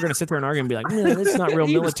people are going to sit there and argue and be like, no, this is not real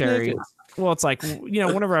military. Well, it's like,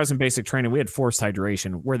 whenever I was in basic training, we had forced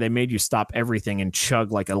hydration where they made you stop everything and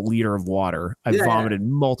chug like a liter of water. I vomited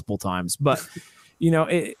multiple times, but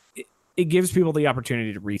it gives people the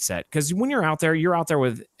opportunity to reset. Because when you're out there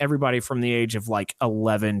with everybody from the age of like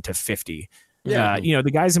 11 to 50. Yeah.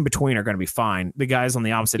 The guys in between are going to be fine. The guys on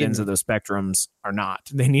the opposite ends of those spectrums are not.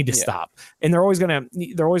 They need to stop, and they're always gonna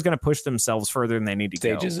push themselves further than they need to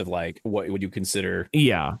Stages go. of like what would you consider?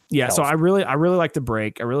 Yeah. So I really like the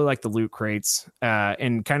break. I really like the loot crates,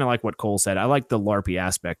 and kind of like what Cole said. I like the LARPy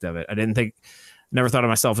aspect of it. Never thought of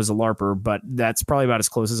myself as a LARPer, but that's probably about as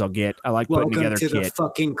close as I'll get. I like putting Welcome together to the kit.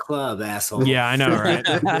 fucking club, asshole. Yeah, I know, right?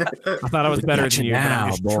 I thought I was better than you, but I'm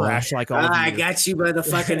just trash like all of you. I got you by the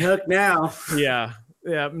fucking hook now. Yeah,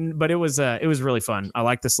 but it was really fun. I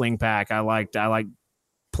like the sling pack. I like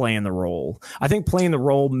playing the role. I think playing the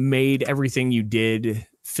role made everything you did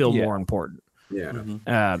feel more important.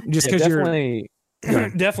 Yeah. Just because you're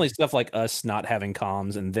definitely stuff like us not having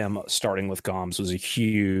comms and them starting with comms was a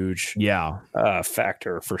huge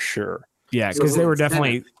factor for sure. Yeah, because they were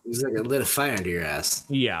definitely It was like a lit a fire under your ass.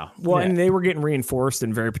 Yeah. Well, and they were getting reinforced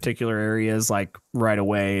in very particular areas like right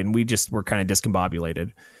away, and we just were kind of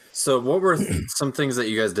discombobulated. So what were some things that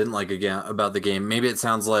you guys didn't like again about the game? Maybe it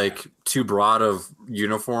sounds like too broad of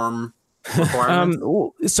uniform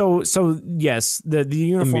requirements. So yes, the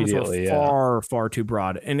uniforms Immediately, were far too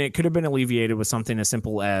broad, and it could have been alleviated with something as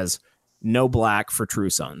simple as no black for True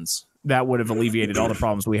Sons. That would have alleviated all the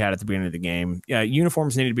problems we had at the beginning of the game.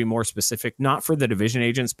 Uniforms needed to be more specific, not for the division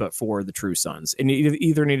agents, but for the True Sons. And it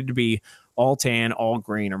either needed to be all tan, all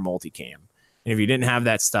green, or multicam. And if you didn't have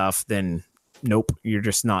that stuff, then nope, you're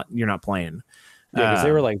not playing. Yeah, because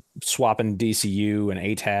they were like swapping DCU and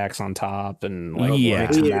ATACs on top and like Yeah.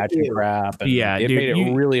 mix and matching crap. And Yeah, it dude, made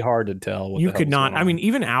it really hard to tell. What You the hell could was not. going I on. mean,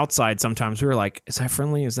 even outside, sometimes we were like, "Is that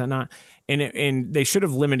friendly? Is that not?" And they should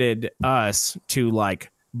have limited us to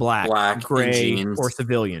like black and gray, jeans. or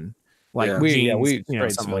civilian. Like Yeah. we jeans,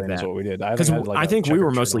 sprayed something like civilian is that. what we did. Because I think we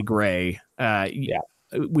were mostly gray.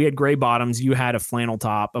 We had gray bottoms. You had a flannel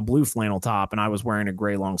top, a blue flannel top, and I was wearing a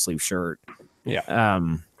gray long sleeve shirt. Yeah.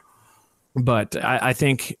 But I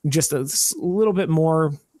think just a little bit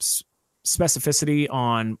more specificity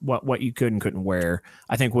on what you could and couldn't wear,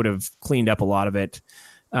 I think would have cleaned up a lot of it.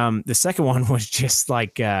 The second one was just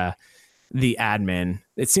like the admin.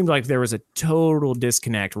 It seemed like there was a total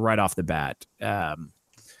disconnect right off the bat.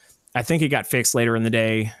 I think it got fixed later in the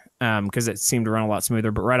day because it seemed to run a lot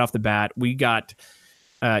smoother. But right off the bat, we got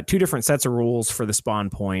 2 different sets of rules for the spawn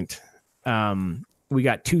point. We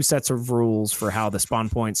got 2 sets of rules for how the spawn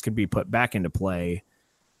points could be put back into play.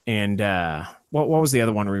 And what was the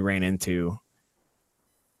other one we ran into?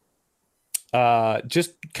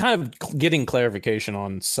 Just kind of getting clarification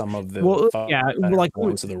on some of the like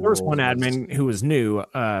points of the there was one rules. admin who was new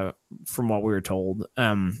from what we were told.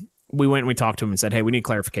 We went and we talked to him and said, "Hey, we need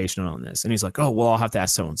clarification on this." And he's like, "Oh, well, I'll have to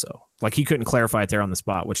ask so and so." Like he couldn't clarify it there on the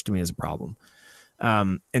spot, which to me is a problem.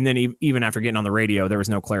 And then even after getting on the radio, there was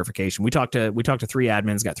no clarification. We talked to 3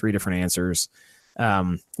 admins, got 3 different answers.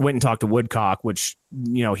 Went and talked to Woodcock, which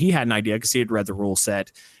he had an idea because he had read the rule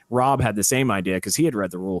set. Rob had the same idea because he had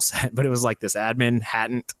read the rule set, but it was like this admin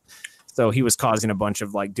hadn't, so he was causing a bunch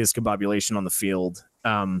of like discombobulation on the field.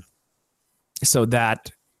 So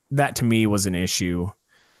that to me was an issue.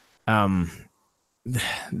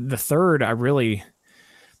 The third,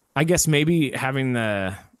 I guess maybe having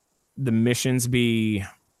the missions be,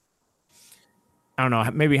 I don't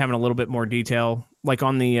know, maybe having a little bit more detail. Like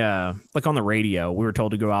on the radio, we were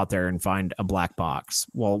told to go out there and find a black box.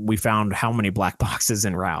 Well, we found how many black boxes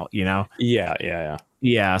en route,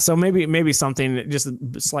 Yeah. So maybe something just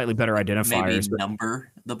slightly better identifiers. Maybe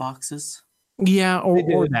number the boxes. Yeah, They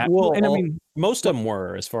or did. that. Well, And I mean, most of them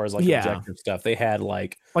were, as far as like Yeah. objective stuff. They had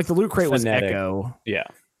like the loot crate was phonetic. Echo. Yeah.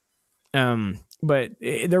 But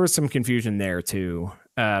there was some confusion there too.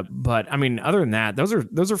 But I mean, other than that, those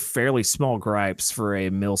are fairly small gripes for a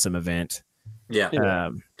Milsim event. Yeah.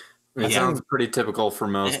 It sounds pretty typical for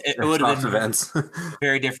most It would have Xbox been events.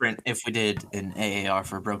 very different if we did an AAR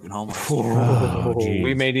for Broken Home. Oh, geez.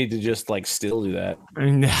 We may need to just like still do that.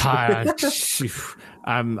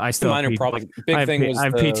 I still Minor have, problem. I Big have, thing was I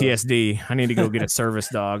have the- PTSD. I need to go get a service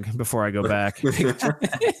dog before I go back. Big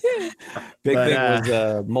But, thing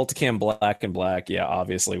was multicam black and black. Yeah,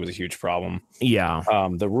 obviously was a huge problem. Yeah,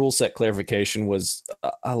 The rule set clarification was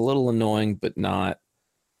a little annoying, but not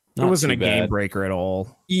it wasn't too a game bad. breaker at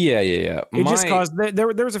all. Yeah. It just caused there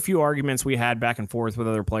was a few arguments we had back and forth with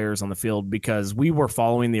other players on the field because we were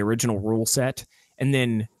following the original rule set and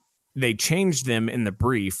then they changed them in the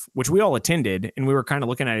brief, which we all attended, and we were kind of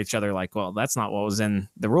looking at each other like, well, that's not what was in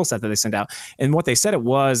the rule set that they sent out. And what they said it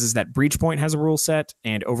was is that Breachpoint has a rule set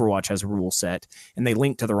and Overwatch has a rule set, and they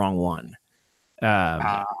linked to the wrong one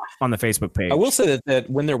on the Facebook page. I will say that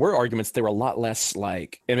when there were arguments, they were a lot less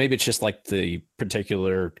like, and maybe it's just like the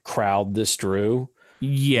particular crowd this drew.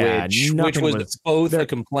 Yeah, which nothing was both a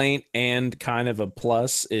complaint and kind of a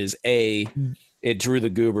plus. Is A, it drew the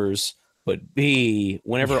goobers, but B,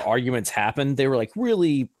 whenever arguments happened, they were like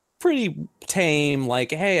really pretty tame. Like,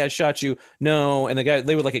 hey, I shot you. No, and the guy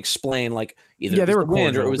they would like explain like either yeah, they were the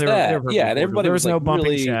wind or it cordial. was They were- that. they were Yeah, and cordial. everybody there was no like,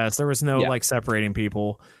 bumping really, chests. There was no Yeah. like separating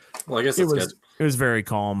people. Well, I guess It that's was good. it was very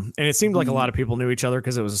calm, and it seemed like a lot of people knew each other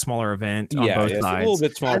because it was a smaller event on Yeah, both it's a sides. little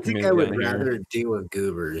bit smaller. I think I community would down here. rather deal with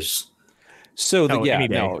goobers So Oh, yeah, any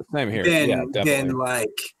day. no, same here. than Yeah, definitely. like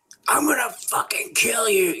I'm gonna fucking kill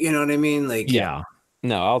you. You know what I mean? Like Yeah,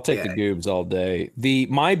 No, I'll take the Yeah. goobs all day.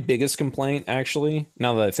 My biggest complaint, actually,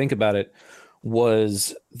 now that I think about it,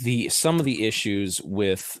 was some of the issues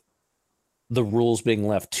with the rules being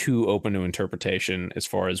left too open to interpretation as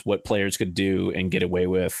far as what players could do and get away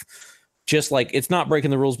with. Just like it's not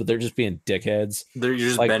breaking the rules, but they're just being dickheads. You're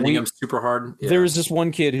just Like, bending we- them super hard. Yeah. There was this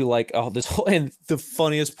one kid who like, oh, this whole, and the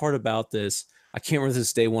funniest part about this, I can't remember if this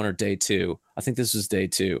is day 1 or day 2. I think this was day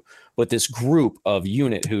 2. But this group of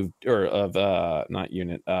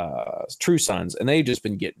True Sons, and they've just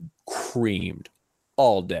been getting creamed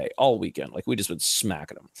all day, all weekend. Like we just been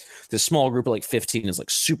smacking them. This small group of like 15 is like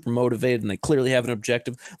super motivated, and they clearly have an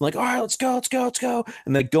objective. I'm like, all right, let's go.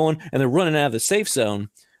 And they're going and they're running out of the safe zone.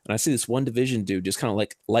 And I see this one division dude just kind of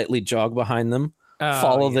like lightly jog behind them,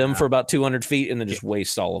 follow them for about 200 feet, and then just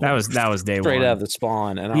waste all of them. that was day straight one. out of the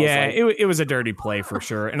spawn. And I Yeah, was like, it was a dirty play for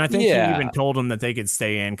sure, and I think he Yeah. even told them that they could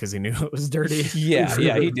stay in because he knew it was dirty. yeah,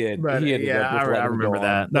 he did. But, He ended up yeah, with I letting them remember go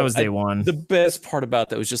that. on. That was But day one. The best part about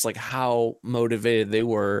that was just like how motivated they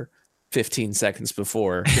were 15 seconds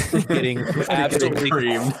before getting absolutely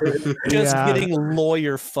creamed. just Yeah. getting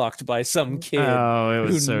lawyer fucked by some kid Oh, it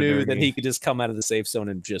who was so knew dirty. that he could just come out of the safe zone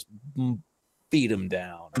and just beat him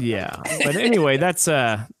down. Yeah, but anyway, that's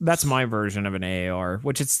my version of an AAR,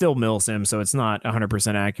 which it's still Milsim, so it's not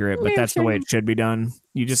 100% accurate, but that's the way it should be done.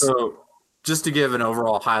 You just So, just to give an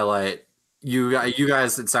overall highlight, you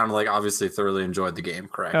guys, it sounded like obviously thoroughly enjoyed the game,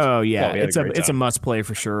 correct? oh yeah, Oh, we had a great it's a time. must play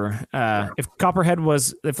for sure.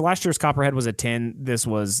 If last year's Copperhead was a 10, this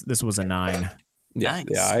was a 9. Yeah, Nice.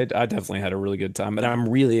 yeah, I definitely had a really good time, and I'm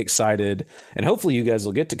really excited. And hopefully, you guys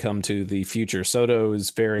will get to come to the future. Soto is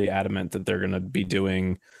very adamant that they're going to be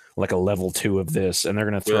doing like a level 2 of this, and they're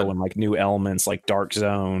going to throw Good. in like new elements like Dark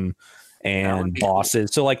Zone That and would be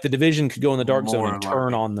bosses. So like the division could go in the Dark Zone More and like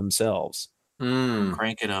turn it. on themselves. Mm.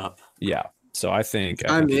 Crank it up. Yeah. So I think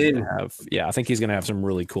I'm he's in. gonna I think he's gonna have some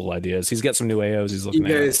really cool ideas. He's got some new AOs he's You looking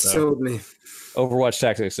at. guys So sold me. Overwatch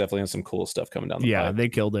Tactics definitely has some cool stuff coming down the Yeah, pipe. they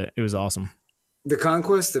killed it. It was awesome. The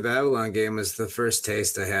Conquest of Babylon game was the first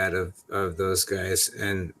taste I had of those guys,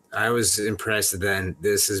 and I was impressed then.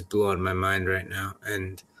 This is blowing my mind right now,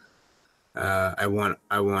 and I want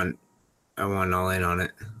all in on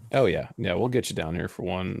it. Oh yeah, we'll get you down here for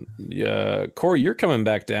one. Yeah, Corey, you're coming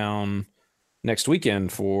back down next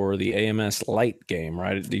weekend for the AMS Light game,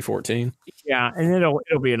 right at D14. Yeah, and it'll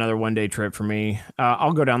be another 1-day trip for me.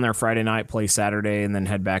 I'll go down there Friday night, play Saturday, and then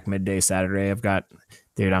head back midday Saturday.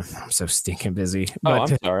 Dude, I'm so stinking busy. Oh,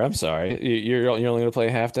 But I'm sorry. You're only going to play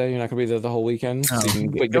a half day. You're not going to be there the whole weekend. No. So you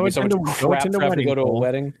can Go give me so much attend a- go crap attend a for having to go to a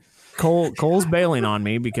wedding, Cole. wedding. Cole's bailing on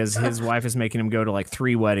me because his wife is making him go to like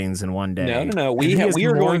 3 weddings in one day. No. And We he is are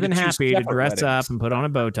more going than to two happy to separate dress weddings. up and put on a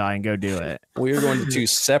bow tie and go do it. We are going to 2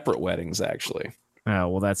 separate weddings, actually. Oh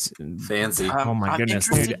well, that's Fancy. Oh my I'm goodness,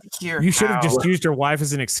 interested dude. to hear you should have how just used your wife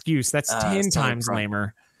as an excuse. That's 10 so times from-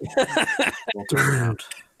 lamer. we'll turn around.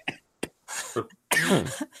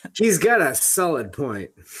 He's got a solid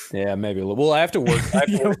point. Yeah, maybe a little. Well, I have to work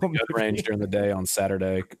the gun range during the day on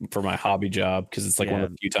Saturday for my hobby job because it's like one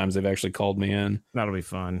of the few times they've actually called me in. That'll be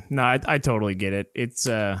fun. No, I totally get it. It's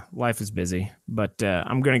life is busy, but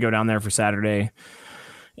I'm gonna go down there for Saturday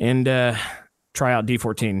and try out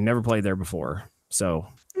D14. Never played there before, so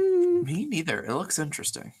Me neither. It looks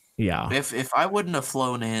interesting. yeah. If I wouldn't have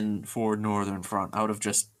flown in for Northern Front, I would have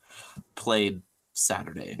just played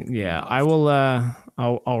Saturday. Yeah, I will.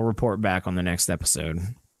 I'll report back on the next episode.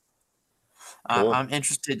 Cool. I'm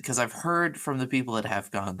interested because I've heard from the people that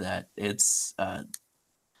have gone that it's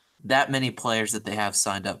that many players that they have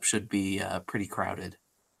signed up should be pretty crowded.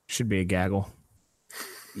 Should be a gaggle.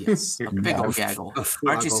 Yes, a big old gaggle.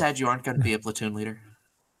 Aren't you floggle. sad you aren't going to be a platoon leader?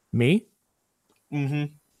 Me?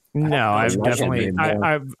 Mm-hmm. No, I've imagine definitely. being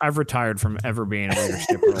more. I've retired from ever being a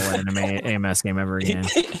leadership role in an AMS game ever again.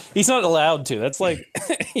 He's not allowed to. That's like,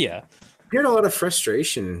 yeah. Hearing a lot of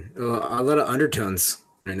frustration, a lot of undertones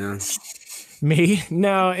right now. Me?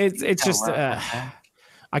 No, it's just.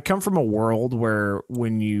 I come from a world where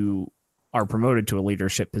when you are promoted to a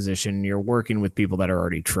leadership position, you're working with people that are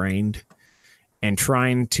already trained, and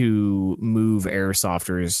trying to move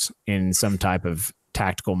airsofters in some type of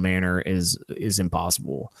tactical manner is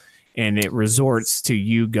impossible. And it resorts to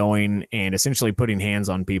you going and essentially putting hands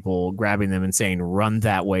on people, grabbing them and saying, run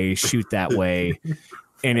that way, shoot that way.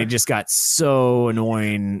 And it just got so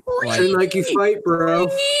annoying. Like you fight, bro.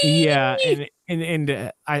 Yeah.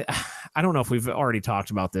 And I don't know if we've already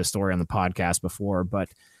talked about this story on the podcast before, but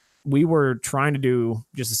we were trying to do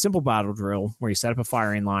just a simple battle drill where you set up a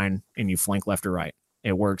firing line and you flank left or right.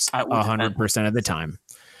 It works 100% of the time.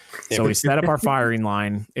 So we set up our firing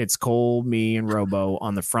line. It's Cole, me, and Robo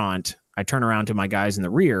on the front. I turn around to my guys in the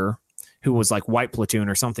rear, who was like white platoon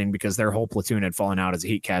or something because their whole platoon had fallen out as a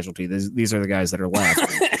heat casualty. These are the guys that are left.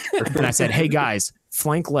 And I said, hey, guys,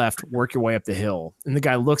 flank left, work your way up the hill. And the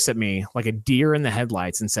guy looks at me like a deer in the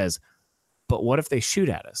headlights and says, but what if they shoot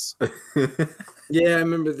at us? Yeah, I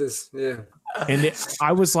remember this. Yeah. And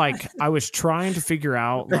I was trying to figure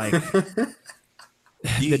out like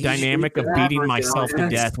the dynamic of beating myself to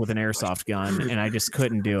death with an airsoft gun, and I just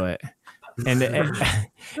couldn't do it. And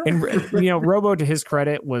you know, Robo, to his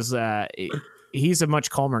credit, was he's a much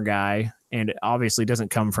calmer guy, and obviously doesn't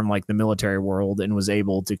come from like the military world, and was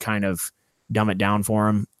able to kind of dumb it down for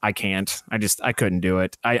him. I can't. I couldn't do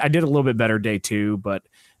it. I did a little bit better day 2, but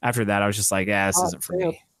after that, I was just like, this isn't for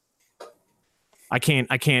me. I can't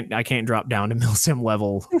drop down to milsim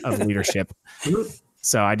level of leadership.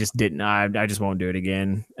 So I just didn't. I just won't do it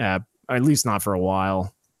again. At least not for a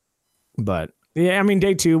while. But yeah, I mean,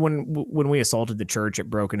 day 2 when we assaulted the church at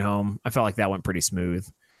Broken Home, I felt like that went pretty smooth.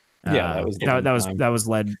 Yeah,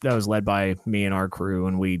 that was led by me and our crew,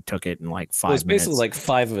 and we took it in like 5 minutes. It was basically like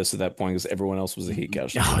 5 of us at that point because everyone else was a heat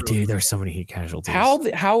casualty. Oh, dude, there's so many heat casualties.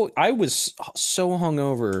 How I was so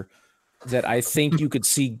hungover that I think you could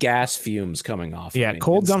see gas fumes coming off. Yeah, of me.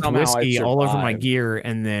 cold dumped Somehow whiskey I all over my survived. gear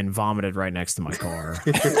and then vomited right next to my car.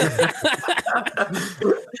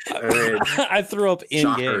 I threw up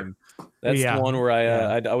in game. That's Yeah. the one where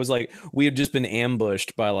I was like, we had just been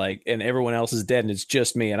ambushed by like, and everyone else is dead, and it's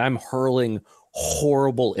just me, and I'm hurling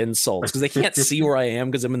horrible insults because they can't see where I am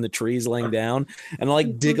because I'm in the trees laying down, and I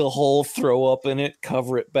like dig a hole, throw up in it,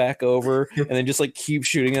 cover it back over, and then just like keep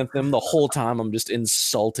shooting at them the whole time. I'm just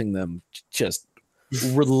insulting them just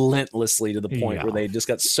relentlessly to the point where they just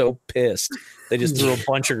got so pissed they just threw a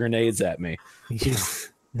bunch of grenades at me.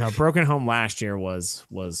 No, Broken Home last year was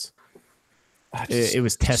it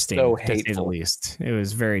was testing, so to say the hateful. least. It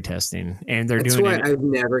was very testing, and they're That's doing why it. I've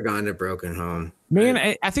never gone to Broken Home.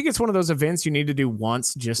 Man, I think it's one of those events you need to do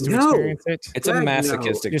once just to No. experience it. It's a Right, no.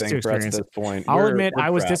 masochistic Just to thing for us at experience this point. I'll We're- admit we're I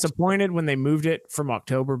was trapped. disappointed when they moved it from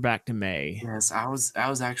October back to May. Yes, I was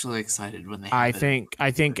actually excited when they. I had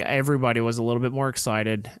it. think everybody was a little bit more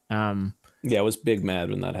excited. Yeah, I was big mad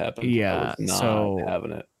when that happened. Yeah, I was not so-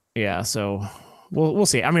 having it. Yeah, so we'll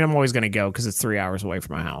see. I mean, I'm always going to go because it's 3 hours away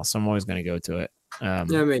from my house. I'm always going to go to it. Yeah,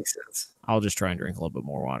 it makes sense. I'll just try and drink a little bit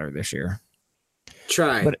more water this year.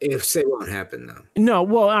 Try, But- if it won't happen though. No,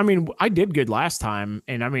 well, I mean, I did good last time,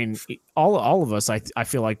 and I mean, all of us, I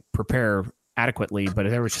feel like prepare adequately, but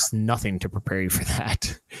there was just nothing to prepare you for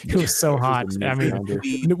that. It was so hot. I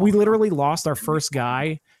mean, we literally lost our first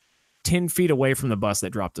guy 10 feet away from the bus that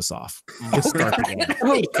dropped us off. To start the game.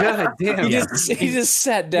 Oh god damn! He just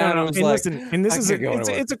sat down and was and like, listen, and this I is could go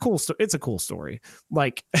anywhere. it's a cool story.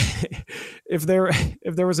 Like if there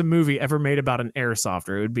was a movie ever made about an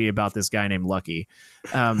airsofter, it would be about this guy named Lucky.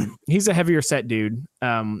 He's a heavier set dude.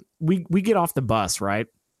 We get off the bus, right?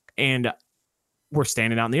 And we're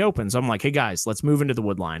standing out in the open. So I'm like, hey guys, let's move into the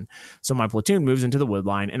wood line. So my platoon moves into the wood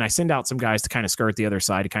line, and I send out some guys to kind of skirt the other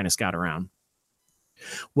side to kind of scout around.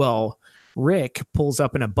 Well, Rick pulls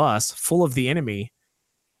up in a bus full of the enemy,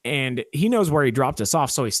 and he knows where he dropped us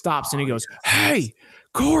off. So he stops and he goes, hey,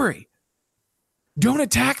 Corey, don't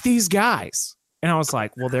attack these guys. And I was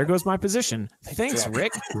like, well, there goes my position. Thanks,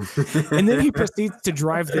 Rick. And then he proceeds to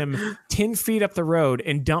drive them 10 feet up the road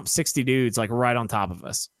and dump 60 dudes like right on top of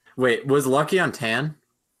us. Wait, was Lucky on tan?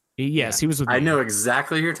 Yes, he was with me. I know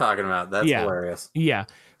exactly who you're talking about. That's hilarious. Yeah.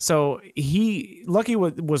 So Lucky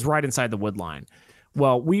was right inside the wood line.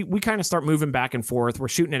 Well, we kind of start moving back and forth. We're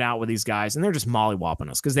shooting it out with these guys, and they're just mollywopping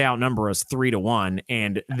us because they outnumber us 3-1,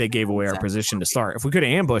 and they gave away our position to start. If we could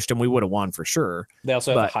have ambushed them, we would have won for sure. They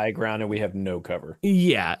also have the high ground, and we have no cover.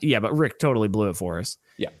 Yeah, but Rick totally blew it for us.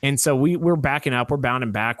 Yeah, and so we're backing up, we're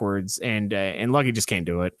bounding backwards, and Lucky just can't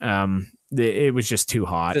do it. It was just too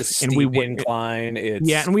hot, and we incline.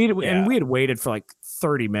 And we had waited for like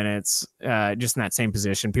 30 minutes, just in that same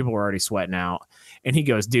position. People were already sweating out, and he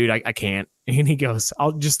goes, "Dude, I can't." And he goes,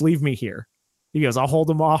 "I'll just leave me here." He goes, "I'll hold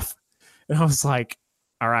them off." And I was like,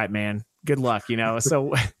 "All right, man. Good luck."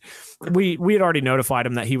 So we had already notified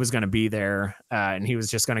him that he was going to be there, and he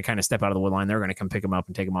was just going to kind of step out of the wood line. They were going to come pick him up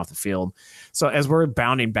and take him off the field. So as we're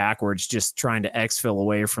bounding backwards, just trying to exfil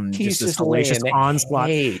away from just this hellacious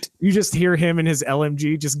onslaught, you just hear him and his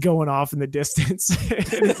LMG just going off in the distance.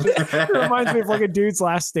 It reminds me of like a dude's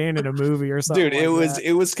last stand in a movie or something. Dude,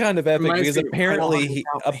 it was kind of epic because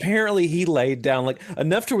apparently he laid down like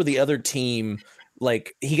enough to where the other team,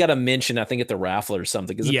 like, he got a mention, I think, at the raffle or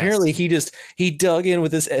something, because apparently he dug in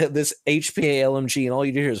with this HPA LMG, and all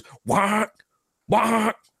you do hear is wah,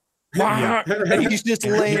 wah, wah, and he's just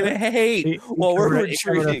laying hate while we're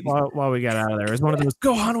retreating. While we got out of there, it was one of those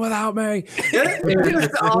 "go on without me." It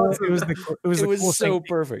was so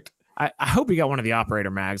perfect. I hope he got one of the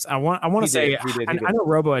operator mags. I want to say I know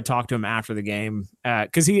Robo had talked to him after the game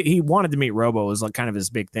because he wanted to meet Robo. It was like kind of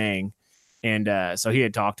his big thing. And so he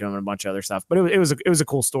had talked to him and a bunch of other stuff, but it was a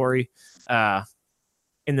cool story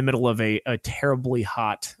in the middle of a terribly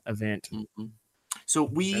hot event. Mm-hmm. So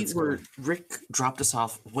Rick dropped us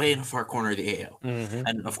off way in a far corner of the AO. Mm-hmm.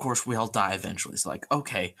 And of course we all die eventually. It's like,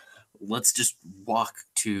 okay, let's just walk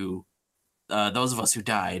to those of us who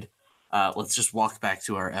died. Let's just walk back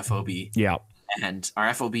to our FOB. Yeah. And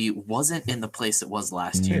our FOB wasn't in the place it was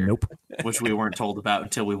last year. Nope. Which we weren't told about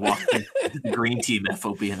until we walked into the green team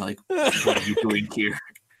FOB and like, what are you doing here?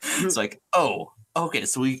 It's like, oh, okay.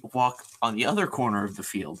 So we walk on the other corner of the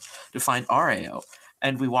field to find RAO.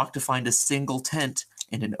 And we walk to find a single tent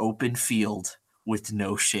in an open field with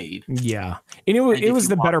no shade. Yeah. And it was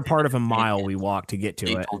the better part of a mile we walked to get to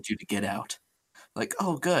it. They told you to get out. Like,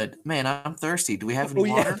 oh, good. Man, I'm thirsty. Do we have any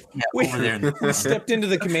water? Yeah, over there. We stepped into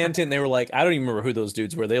the command tent and they were like, I don't even remember who those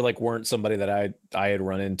dudes were. They like weren't somebody that I had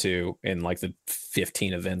run into in like the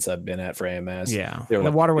 15 events I've been at for AMS. Yeah.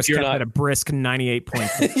 The water was kept at a brisk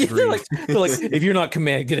 98.6 degrees. they're like, if you're not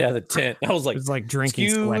command, get out of the tent. I was like, it's like drinking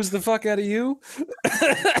excuse the fuck out of you.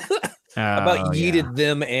 About yeeted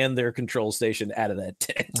them and their control station out of that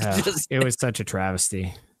tent. It was such a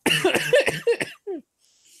travesty.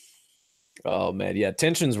 Oh man, yeah,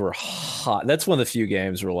 tensions were hot. That's one of the few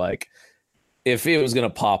games where like, if it was gonna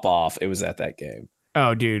pop off, it was at that game.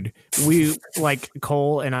 Oh, dude, we like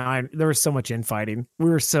Cole and I. There was so much infighting.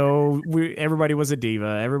 Everybody was a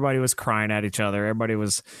diva. Everybody was crying at each other. Everybody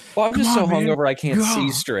was. Well, I'm just so hungover I can't see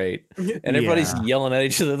straight, and everybody's yelling at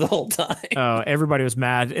each other the whole time. Oh, everybody was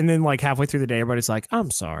mad, and then like halfway through the day, everybody's like, "I'm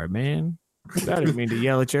sorry, man. I didn't mean to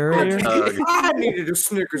yell at you earlier. I needed a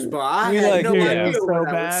Snickers bar. We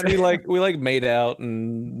made out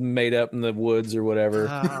and made up in the woods or whatever.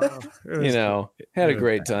 Had a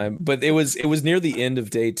great time. But it was near the end of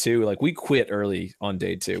day 2. Like we quit early on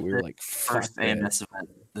day 2. We were like, first AMS event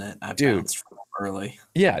that I bounced from early.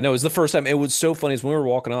 Yeah, no, it was the first time. It was so funny. Is when we were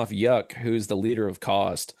walking off, Yuck, who's the leader of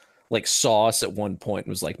Cost, like saw us at one point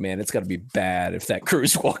and was like, man, it's got to be bad if that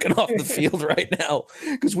crew's walking off the field right now,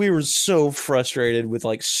 because we were so frustrated with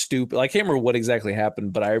like stupid, I can't remember what exactly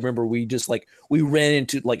happened, but I remember we just like we ran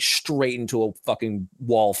into like straight into a fucking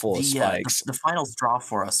wall full of spikes. The finals draw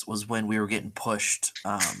for us was when we were getting pushed,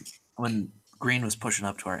 when Green was pushing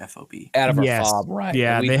up to our FOB out of our fob, right?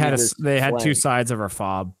 Yeah, they had 2 sides of our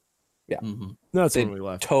fob. Yeah, that's when we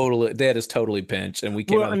left. They had us totally pinched, and we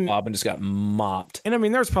came out of the fob and just got mopped. And I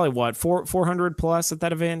mean, there's probably 400 plus at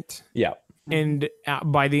that event. Yeah, and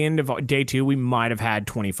by the end of day 2, we might have had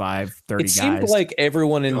 25, 30 guys. It seemed like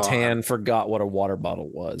everyone in TAN forgot what a water bottle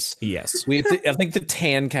was. Yes, I think the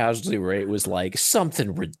TAN casualty rate was like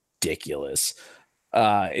something ridiculous.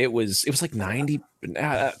 It was like 90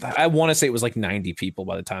 I want to say it was like 90 people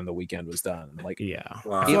by the time the weekend was done. Like, Yeah.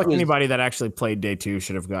 Wow. I feel like was- anybody that actually played day 2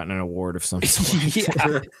 should have gotten an award of some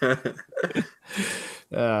sort.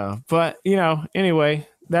 yeah, But anyway,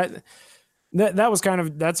 that was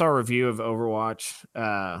that's our review of Overwatch.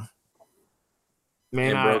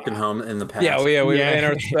 Man, And Broken Home in the past. yeah, we Yeah.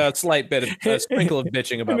 and our slight bit of sprinkle of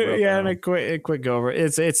bitching about Broken yeah, and Home. a quick go over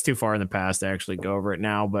it. It's too far in the past to actually go over it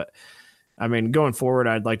now, but I mean, going forward,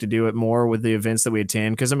 I'd like to do it more with the events that we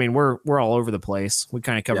attend because I mean, we're all over the place. We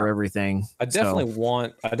kind of cover everything. I definitely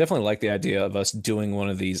like the idea of us doing one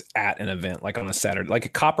of these at an event, like on a Saturday, like a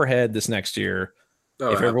Copperhead this next year.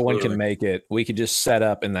 Oh, If everyone can absolutely. make it, we could just set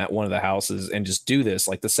up in that one of the houses and just do this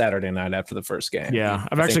like the Saturday night after the first game. Yeah,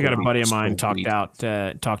 I've I actually think got a it'd be buddy of mine sweet.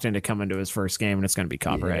 talked into coming to his first game, and it's going to be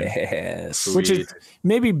Copperhead, Yes. which is Sweet.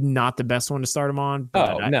 maybe not the best one to start him on.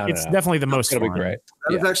 But No, it's no. definitely the most It's gonna fun. be great.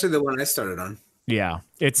 That was actually the one I started on. Yeah,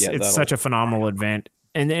 it's Yeah, that'll- such a phenomenal event,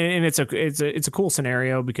 and it's a cool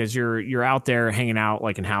scenario because you're out there hanging out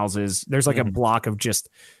like in houses. There's like a block of just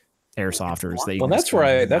airsofters that you. Well, can that's just where go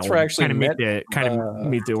I- hang that's out where I with. actually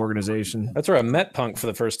meet the organization. That's where I met Punk for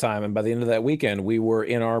the first time, and by the end of that weekend, we were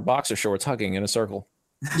in our boxer shorts hugging in a circle.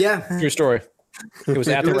 Yeah. True story. It was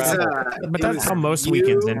at the It was, raffle. But it that's was how most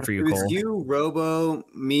weekends end for you, It was Cole. you, Robo,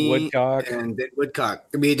 me, Woodcock. and then Woodcock.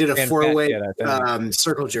 We did a And four-way Fat Kid, I think.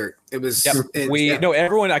 circle jerk. It was Yep. yeah. No,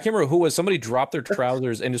 everyone. I can't remember who was. Somebody dropped their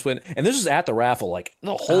trousers and just went. And this was at the raffle. Like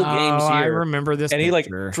the whole game's I here. remember this. And he like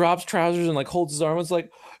picture. drops trousers and like holds his arm. And it's like,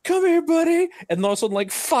 "Come here, buddy!" And then all of a sudden, like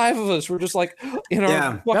 5 of us were just like in our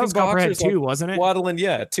Yeah. fucking that was Copperhead boxers, like, too, wasn't it? waddling.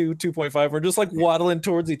 Yeah, 2.5. We're just like waddling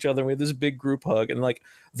towards each other. And we had this big group hug, and like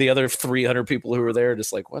the other 300 people who were there,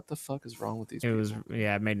 just like, "What the fuck is wrong with these?" It people? was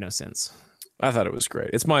it made no sense. I thought it was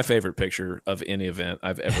great. It's my favorite picture of any event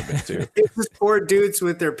I've ever been to. It's just 4 dudes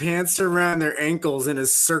with their pants around their ankles in a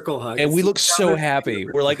circle hug. And we It's look the so dumbest happy. thing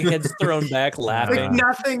ever. We're like heads thrown back, Like laughing.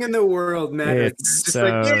 nothing in the world mattered. It's Just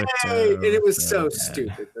like so, yay! so, And it was so so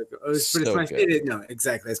stupid. Like, it was, but So it's my good. favorite. No,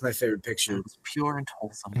 exactly. It's my favorite picture. It was pure and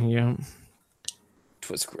wholesome. Yeah. It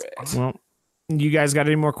was great. Well, you guys got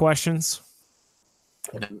any more questions?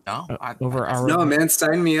 No, Over our No, man,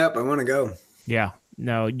 sign me up. I want to go. Yeah.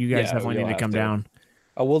 No, you guys Yeah, definitely you'll need to have come to. down.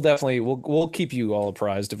 We'll keep you all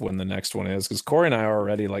apprised of when the next one is because Corey and I are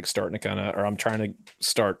already like starting to kind of, or I'm trying to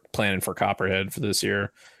start planning for Copperhead for this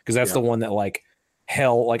year because that's Yeah. the one that like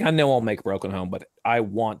hell, like I know I'll make Broken Home, but I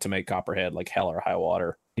want to make Copperhead like hell or high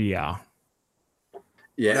water. Yeah.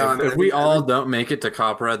 Yeah, No, I if, mean, if we all don't make it to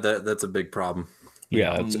Copperhead, that's a big problem.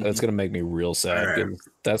 Yeah, that's gonna make me real sad. All right. 'Cause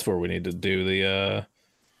that's where we need to do the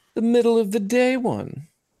middle of the day one.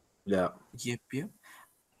 Yeah. Yep.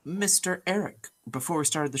 Mr. Eric, before we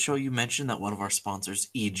started the show, you mentioned that one of our sponsors,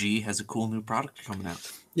 EG, has a cool new product coming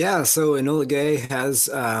out. Yeah, so Enola Gay has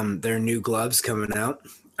their new gloves coming out.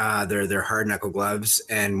 They're hard knuckle gloves,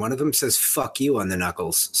 and one of them says "fuck you" on the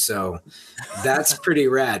knuckles. So that's pretty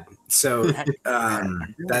rad. So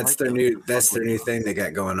that's their new thing they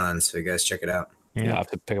got going on. So you guys check it out. Yeah, Yeah. I have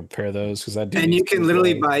to pick up a pair of those because I do. And need you can to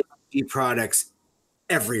literally play. buy EG products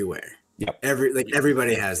everywhere. Yep.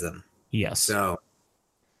 Everybody has them. Yes. So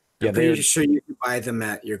Yeah, I'm pretty they're sure you can buy them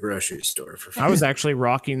at your grocery store for free. I was actually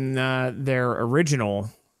rocking their original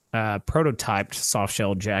prototyped soft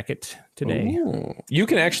shell jacket today. Ooh. You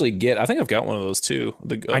can actually get. I think I've got one of those too.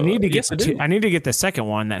 I need to get yes, I do. I need to get the second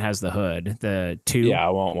one that has the hood. The 2. Yeah, I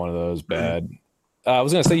want one of those bad. I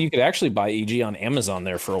was gonna say you could actually buy EG on Amazon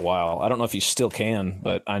there for a while. I don't know if you still can,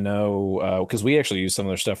 but I know because we actually used some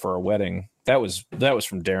of their stuff for our wedding. That was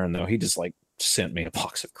from Darren though. He just like sent me a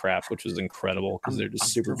box of crap, which was incredible because they're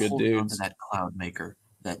just super good On to dudes. that Cloud Maker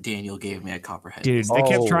that Daniel gave me at Copperhead. Dude, they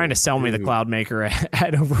kept Oh, trying to sell me the dude. Cloud Maker at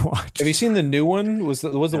Overwatch. Have you seen the new one? Was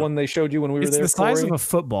the one they showed you when we were It's there? the size Corey? of a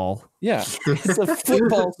football. Yeah, it's a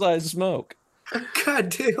football sized smoke. God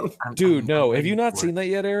damn. Dude, no. Have you not for seen it. that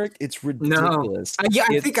yet, Eric? It's No. ridiculous. Yeah,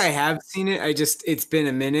 I It's- think I have seen it. It's been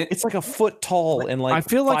a minute. It's like a foot tall and like I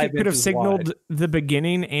feel like 5 it could have inches signaled wide. the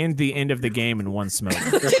beginning and the end of the game in one smoke.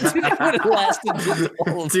 It would have lasted the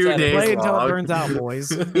whole 2 time. days. Play until it log. burns out,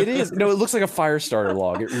 boys. It is. No, it looks like a fire starter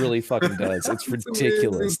log. It really fucking does. It's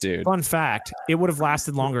ridiculous, dude. Fun fact: it would have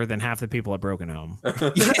lasted longer than half the people at Broken Home.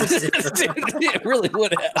 It really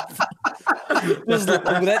would have.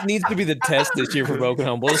 That needs to be the test this year for Broken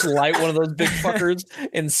Home. We'll just light one of those big fuckers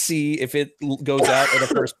and see if it goes out or the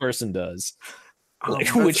first person does.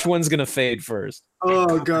 Like, which one's gonna fade first?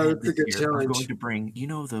 Oh god, This it's a good year, we're challenge. going to bring,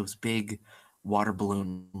 those big water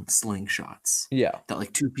balloon slingshots. Yeah. That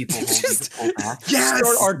like two people hold you to pull back. Start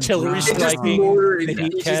artillery Right. striking. Mortar the it.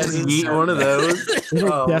 heat It cast. just- Eat one of those.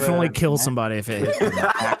 It'll Oh, definitely man. kill somebody if it hits them.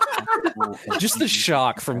 Just the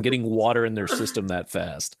shock from getting water in their system that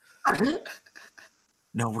fast.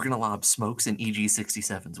 No, we're gonna lob smokes and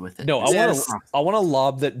EG-67s with it. No, I Yes. want to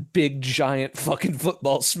lob that big giant fucking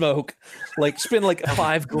football smoke, like spend like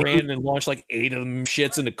 $5,000 and launch like 8 of them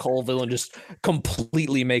shits into Colville and just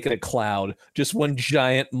completely make it a cloud, just one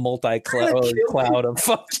giant multi-cloud cloud of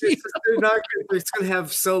fuck you. They're not gonna, it's gonna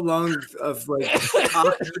have so long of like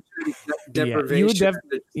oxygen deprivation.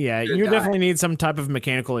 Yeah, Gonna you die. definitely need some type of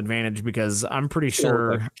mechanical advantage because I'm pretty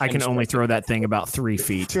sure like I can 10 only throw that thing about 3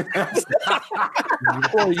 feet.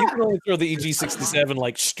 Or you can only throw the EG-67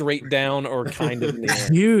 like straight down or kind of in the air.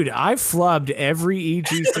 Dude, I flubbed every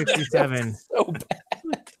EG-67. So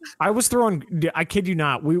bad. I was throwing. I kid you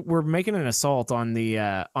not. We were making an assault on the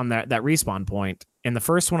on that respawn point, and the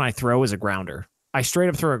first one I throw is a grounder. I straight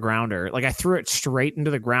up throw a grounder. Like I threw it straight into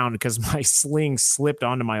the ground because my sling slipped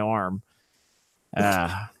onto my arm.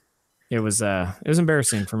 It was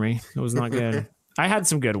embarrassing for me. It was not good. I had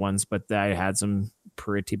some good ones, but I had some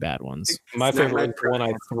pretty bad ones. My It's not favorite my was the one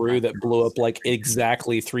I threw that blew up like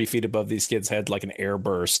exactly 3 feet above these kids' head, like an air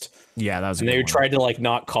burst. Yeah, that was a And good they one. tried to like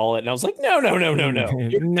not call it, and I was like, no.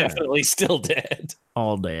 You're No. definitely still dead.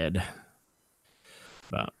 All dead.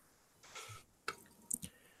 But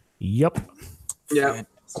yep. Yeah.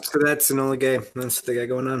 So that's Enola Gay. That's what they got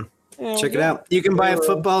going on. Yeah, Check it out. You can buy a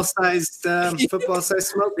football-sized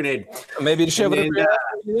smoke grenade. Maybe to shove it And, up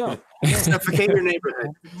your ass, Suffocate your neighborhood.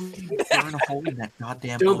 Burn a hole in that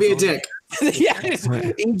goddamn Don't be a ozone dick. yeah,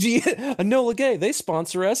 EG, Enola Gay. They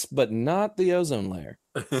sponsor us, but not the ozone layer.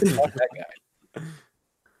 Fuck that guy.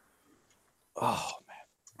 Oh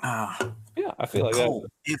Ah, yeah, I feel like Cole,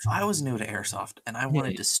 if I was new to Airsoft and I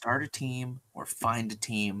wanted Yeah. to start a team or find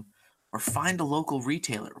a local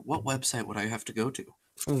retailer, what website would I have to go to?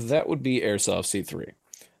 that would be Airsoft C3.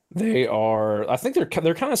 They are, I think they're kind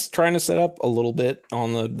of trying to set up a little bit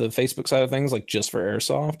on the Facebook side of things, like just for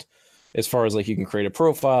Airsoft, as far as like you can create a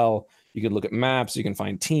profile, you can look at maps, you can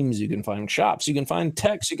find teams, you can find shops, you can find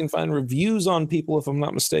techs, you can find reviews on people, if I'm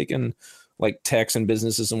not mistaken, like techs and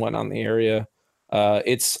businesses and whatnot in the area.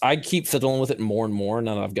 I keep fiddling with it more and more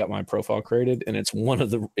now that I've got my profile created, and it's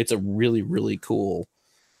a really, really cool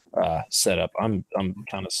setup. I'm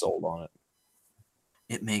kind of sold on it.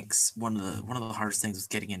 It makes one of the hardest things with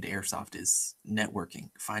getting into Airsoft is networking,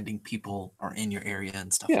 finding people are in your area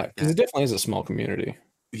and stuff Yeah, like because it that. definitely is a small community.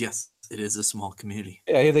 Yes, it is a small community.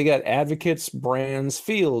 Yeah, they got advocates, brands,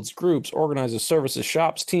 fields, groups, organizers, services,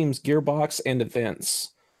 shops, teams, gearbox, and events.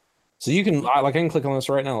 So you can I can click on this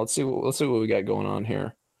right now. Let's see what we got going on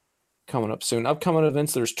here. Coming up soon. Upcoming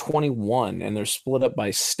events, there's 21, and they're split up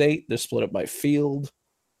by state, they're split up by field.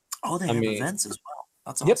 Oh, they I have mean- events as well.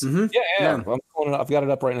 That's Yep. awesome. Yeah. Yeah. I'm pulling it up. I've got it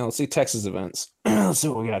up right now. Let's see Texas events. Let's see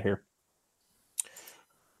what we got here.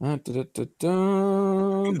 There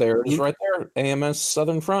it is right there. AMS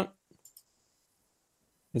Southern Front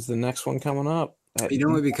is the next one coming up. You know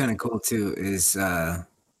what would be kind of cool too is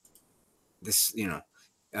this.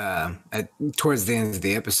 Towards the end of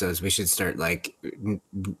the episodes, we should start like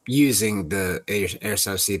using the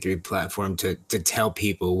Airsoft C3 platform to tell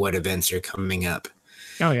people what events are coming up.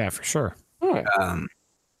 Oh yeah, for sure. All right.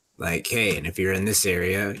 Like, hey, and if you're in this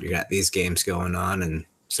area, you got these games going on and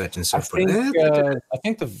such and so I forth.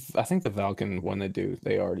 think the Valken when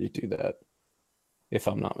they already do that, if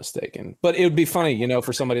I'm not mistaken. But it would be funny,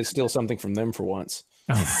 for somebody to steal something from them for once.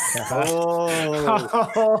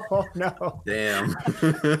 Oh no. Damn.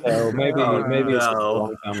 So maybe it's a no.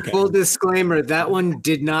 long time Full coming. disclaimer: that one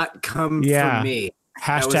did not come Yeah. from me.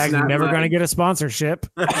 Hashtag not never mine. gonna get a sponsorship.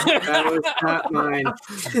 That was not mine.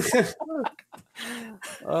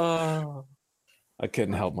 Oh, I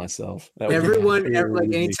couldn't help myself. That would be Everyone, really, like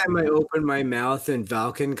really anytime I cool. open my mouth and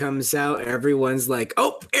Valken comes out, everyone's like,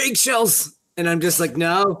 "Oh, eggshells," and I'm just like,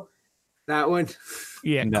 "No, that one."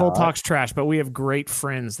 Yeah, No, Cole I- talks trash, but we have great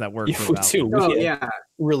friends that work Yeah, for we Valve. do. Oh We have yeah,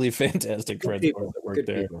 really fantastic friends people, that work good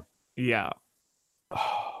there. people. Yeah.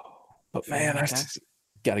 But man, I Okay.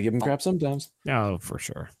 got to give them crap sometimes. Oh, for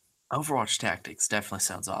sure. Overwatch Tactics definitely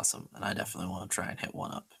sounds awesome, and I definitely want to try and hit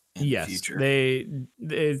one up in Yes. the future.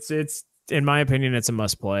 It's in my opinion, it's a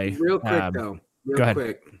must play. Real quick Um, though, go real ahead.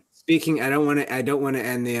 quick. Speaking, I don't want to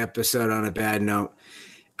end the episode on a bad note.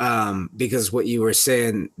 Because what you were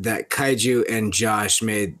saying that Kaiju and Josh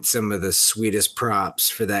made some of the sweetest props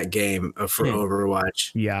for that game for Hmm.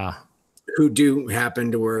 Overwatch, Yeah. who do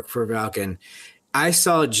happen to work for Valken. I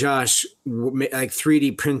saw Josh like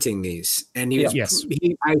 3D printing these, and he was, Yes.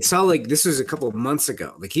 I saw like this was a couple of months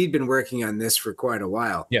ago. Like he'd been working on this for quite a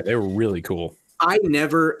while. Yeah, they were really cool. I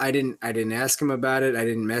didn't ask him about it. I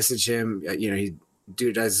didn't message him. He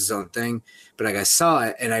does his own thing, but like I saw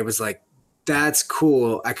it and I was like, that's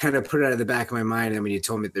cool. I kind of put it out of the back of my mind. And when you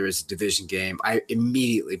told me there was a Division game, I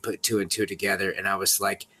immediately put 2 and 2 together and I was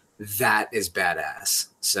like, that is badass.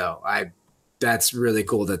 So that's really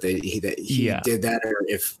cool that he did that. Or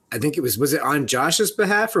if I think was it on Josh's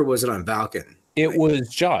behalf or was it on Balkan? It was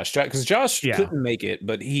Josh, because Josh couldn't make it,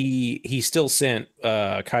 but he still sent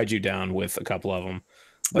Kaiju down with a couple of them.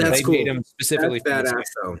 But that's they cool. made him specifically for this badass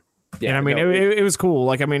though. Yeah, and I mean, it was cool.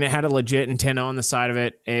 Like, I mean, it had a legit antenna on the side of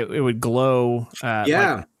it. It would glow.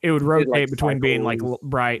 Like, it would rotate between being like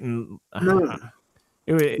bright and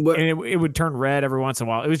it would turn red every once in a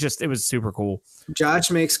while. It was super cool. Josh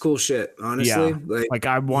makes cool shit, honestly. Yeah. Like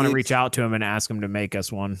I want to reach out to him and ask him to make us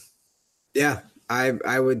one. Yeah,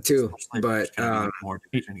 I would too. But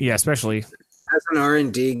yeah, especially as an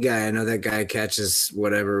R&D guy, I know that guy catches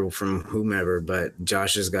whatever from whomever, but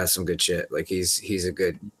Josh has got some good shit. Like he's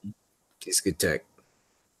good tech.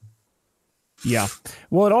 Yeah.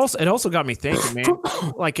 Well, it also got me thinking, man.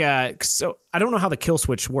 Like, so I don't know how the kill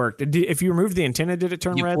switch worked. If you removed the antenna, did it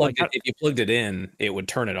turn red? If you plugged it in, it would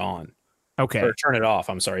turn it on. Okay. Or turn it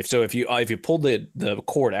off. I'm sorry. So if you pulled the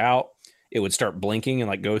cord out, it would start blinking and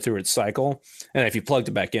like go through its cycle. And if you plugged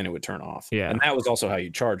it back in, it would turn off. Yeah. And that was also how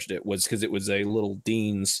you charged it, was because it was a little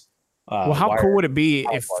Dean's. Well, how cool would it be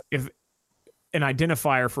if an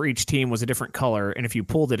identifier for each team was a different color, and if you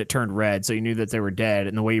pulled it, it turned red, so you knew that they were dead,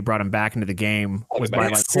 and the way you brought them back into the game was by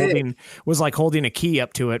holding a key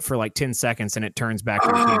up to it for like 10 seconds, and it turns back to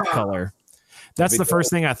the team's color. That's the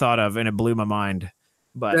first thing I thought of, and it blew my mind.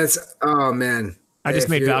 But oh man, I just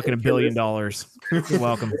made Falcon $1 billion. You're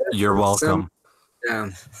welcome. You're welcome.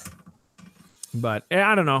 Yeah. But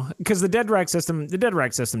I don't know, because the dead rack system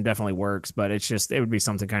definitely works, but it would be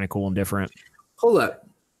something kind of cool and different. Hold up.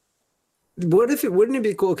 Wouldn't it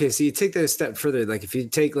be cool? Okay, so you take that a step further. Like if you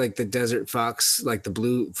take like the Desert Fox, like the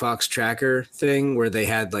Blue Fox tracker thing, where they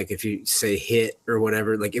had like, if you say hit or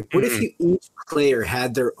whatever, like what if each player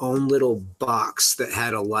had their own little box that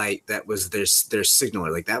had a light that was their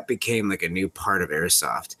signaler? Like that became like a new part of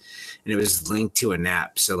Airsoft, and it was linked to an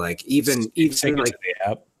app. So like even like the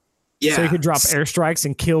app. Yeah. So you could drop airstrikes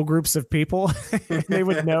and kill groups of people. They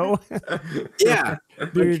would know. Yeah.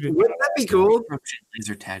 Dude, wouldn't that be cool?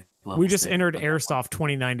 Laser tag. We just entered Airsoft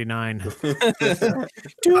 2099.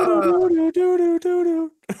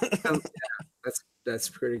 That's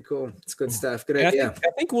pretty cool. It's good stuff. Good idea.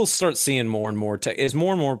 I think we'll start seeing more and more tech. Is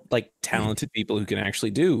more and more like talented people who can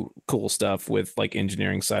actually do cool stuff with like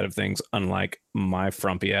engineering side of things. Unlike my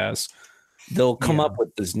frumpy ass, they'll come up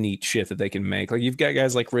with this neat shit that they can make. Like you've got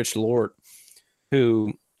guys like Rich Lort,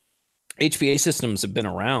 who HVA systems have been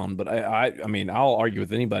around, but I mean, I'll argue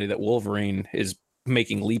with anybody that Wolverine is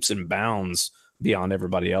making leaps and bounds beyond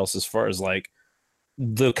everybody else as far as like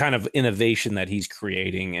the kind of innovation that he's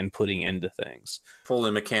creating and putting into things.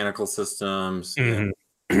 Fully mechanical systems.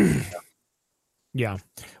 Yeah.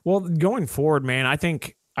 Well, going forward, man, I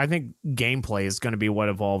think gameplay is going to be what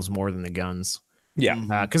evolves more than the guns. Yeah.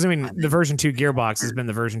 Because I mean, the version 2 gearbox has been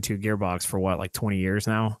the version 2 gearbox for what, like 20 years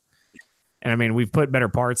now? And I mean, we've put better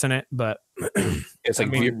parts in it, but it's like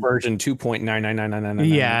version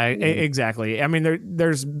 2.99999. Yeah, exactly. I mean,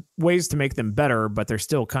 there's ways to make them better, but they're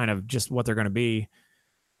still kind of just what they're going to be.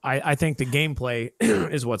 I think the gameplay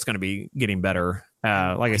is what's going to be getting better.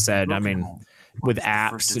 Like I said, I mean, with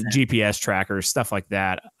apps, GPS trackers, stuff like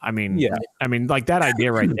that. I mean, like that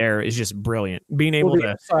idea right there is just brilliant. Being able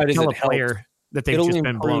to tell a player that they've just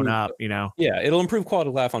been blown up, you know? Yeah, it'll improve quality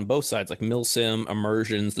of life on both sides, like Milsim,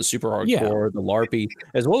 Immersions, the Super Hardcore, the LARPy,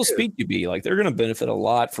 as well as Speed QB. Like they're going to benefit a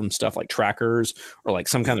lot from stuff like trackers or like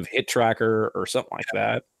some kind of hit tracker or something like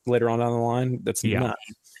that later on down the line. That's nuts.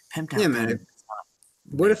 Yeah, man.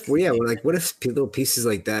 What if little pieces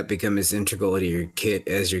like that become as integral to your kit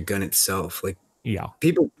as your gun itself? Like,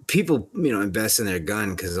 people, invest in their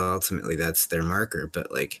gun because ultimately that's their marker. But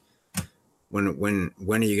like, when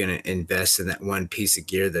are you going to invest in that one piece of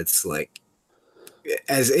gear that's like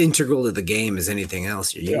as integral to the game as anything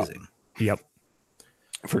else you're using? Yep,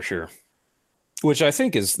 for sure. Which I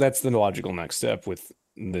think that's the logical next step with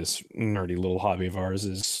this nerdy little hobby of ours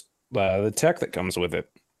is the tech that comes with it,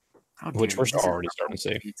 which we're already starting to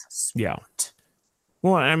see. Yeah.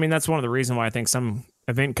 Well, I mean, that's one of the reasons why I think some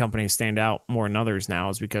event companies stand out more than others now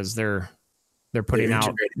is because they're putting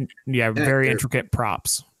out very intricate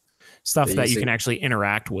props. stuff That that you you can see. actually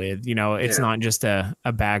interact with. You know, it's Yeah. not just a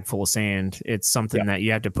bag full of sand. It's something that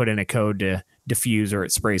you have to put in a code to diffuse, or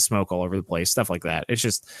it sprays smoke all over the place, stuff like that. It's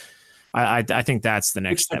just, I think that's the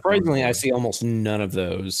next Which step. going surprisingly, I forward. see almost none of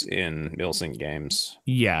those in Milsync games.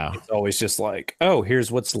 Yeah. It's always just like, oh,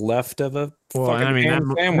 here's what's left of a Well, fucking I mean,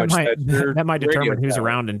 ham sandwich. that might determine radio who's tower.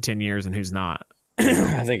 around in 10 years and who's not.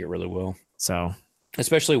 I think it really will, So,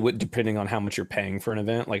 especially depending on how much you're paying for an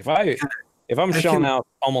event. Like if I'm I shelling can- out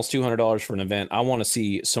almost $200 for an event, I want to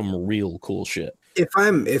see some real cool shit. If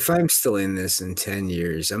I'm still in this in 10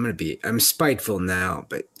 years, I'm spiteful now,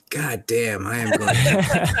 but god damn, I am going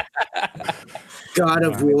to God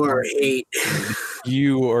of War 8.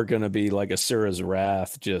 You are gonna be like Asura's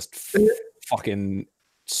Wrath, just fucking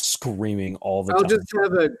screaming all the I'll time. just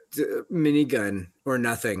have a minigun or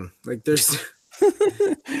nothing. Like there's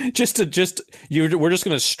We're just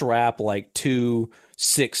gonna strap like 2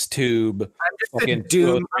 6-tube fucking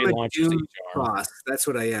Doom. 203 I'm a launchers to Doom each arm. boss. That's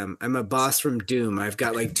what I am. I'm a boss from Doom. I've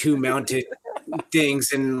got like 2 mounted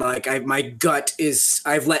things, and like my gut is.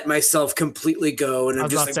 I've let myself completely go, and I I'm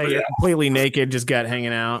was just about to like, say, you're completely naked, just gut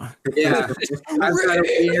hanging out. yeah. I've got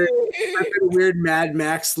a weird Mad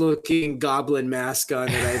Max looking goblin mask on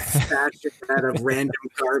that I've fashioned out of random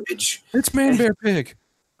garbage. It's Man Bear Pig.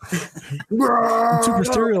 Super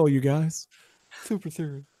cereal, you guys. Super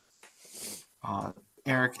theory.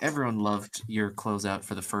 Eric, everyone loved your closeout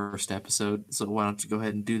for the first episode, so why don't you go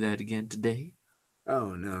ahead and do that again today?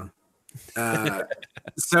 Oh no.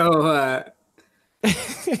 So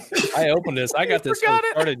I opened this. I got this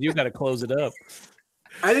started. You got to close it up.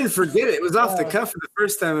 I didn't forget it. It was off the cuff for the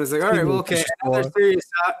first time. I was like, all right, well, okay. Another serious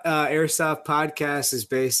Airsoft podcast is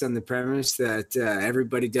based on the premise that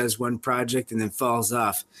everybody does one project and then falls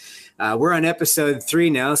off. We're on episode 3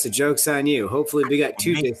 now, so joke's on you. Hopefully we got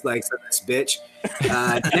 2 dislikes on this bitch.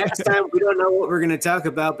 Next time, we don't know what we're going to talk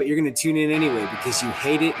about, but you're going to tune in anyway because you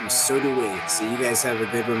hate it and so do we. So you guys have a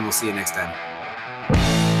good one. We'll see you next time.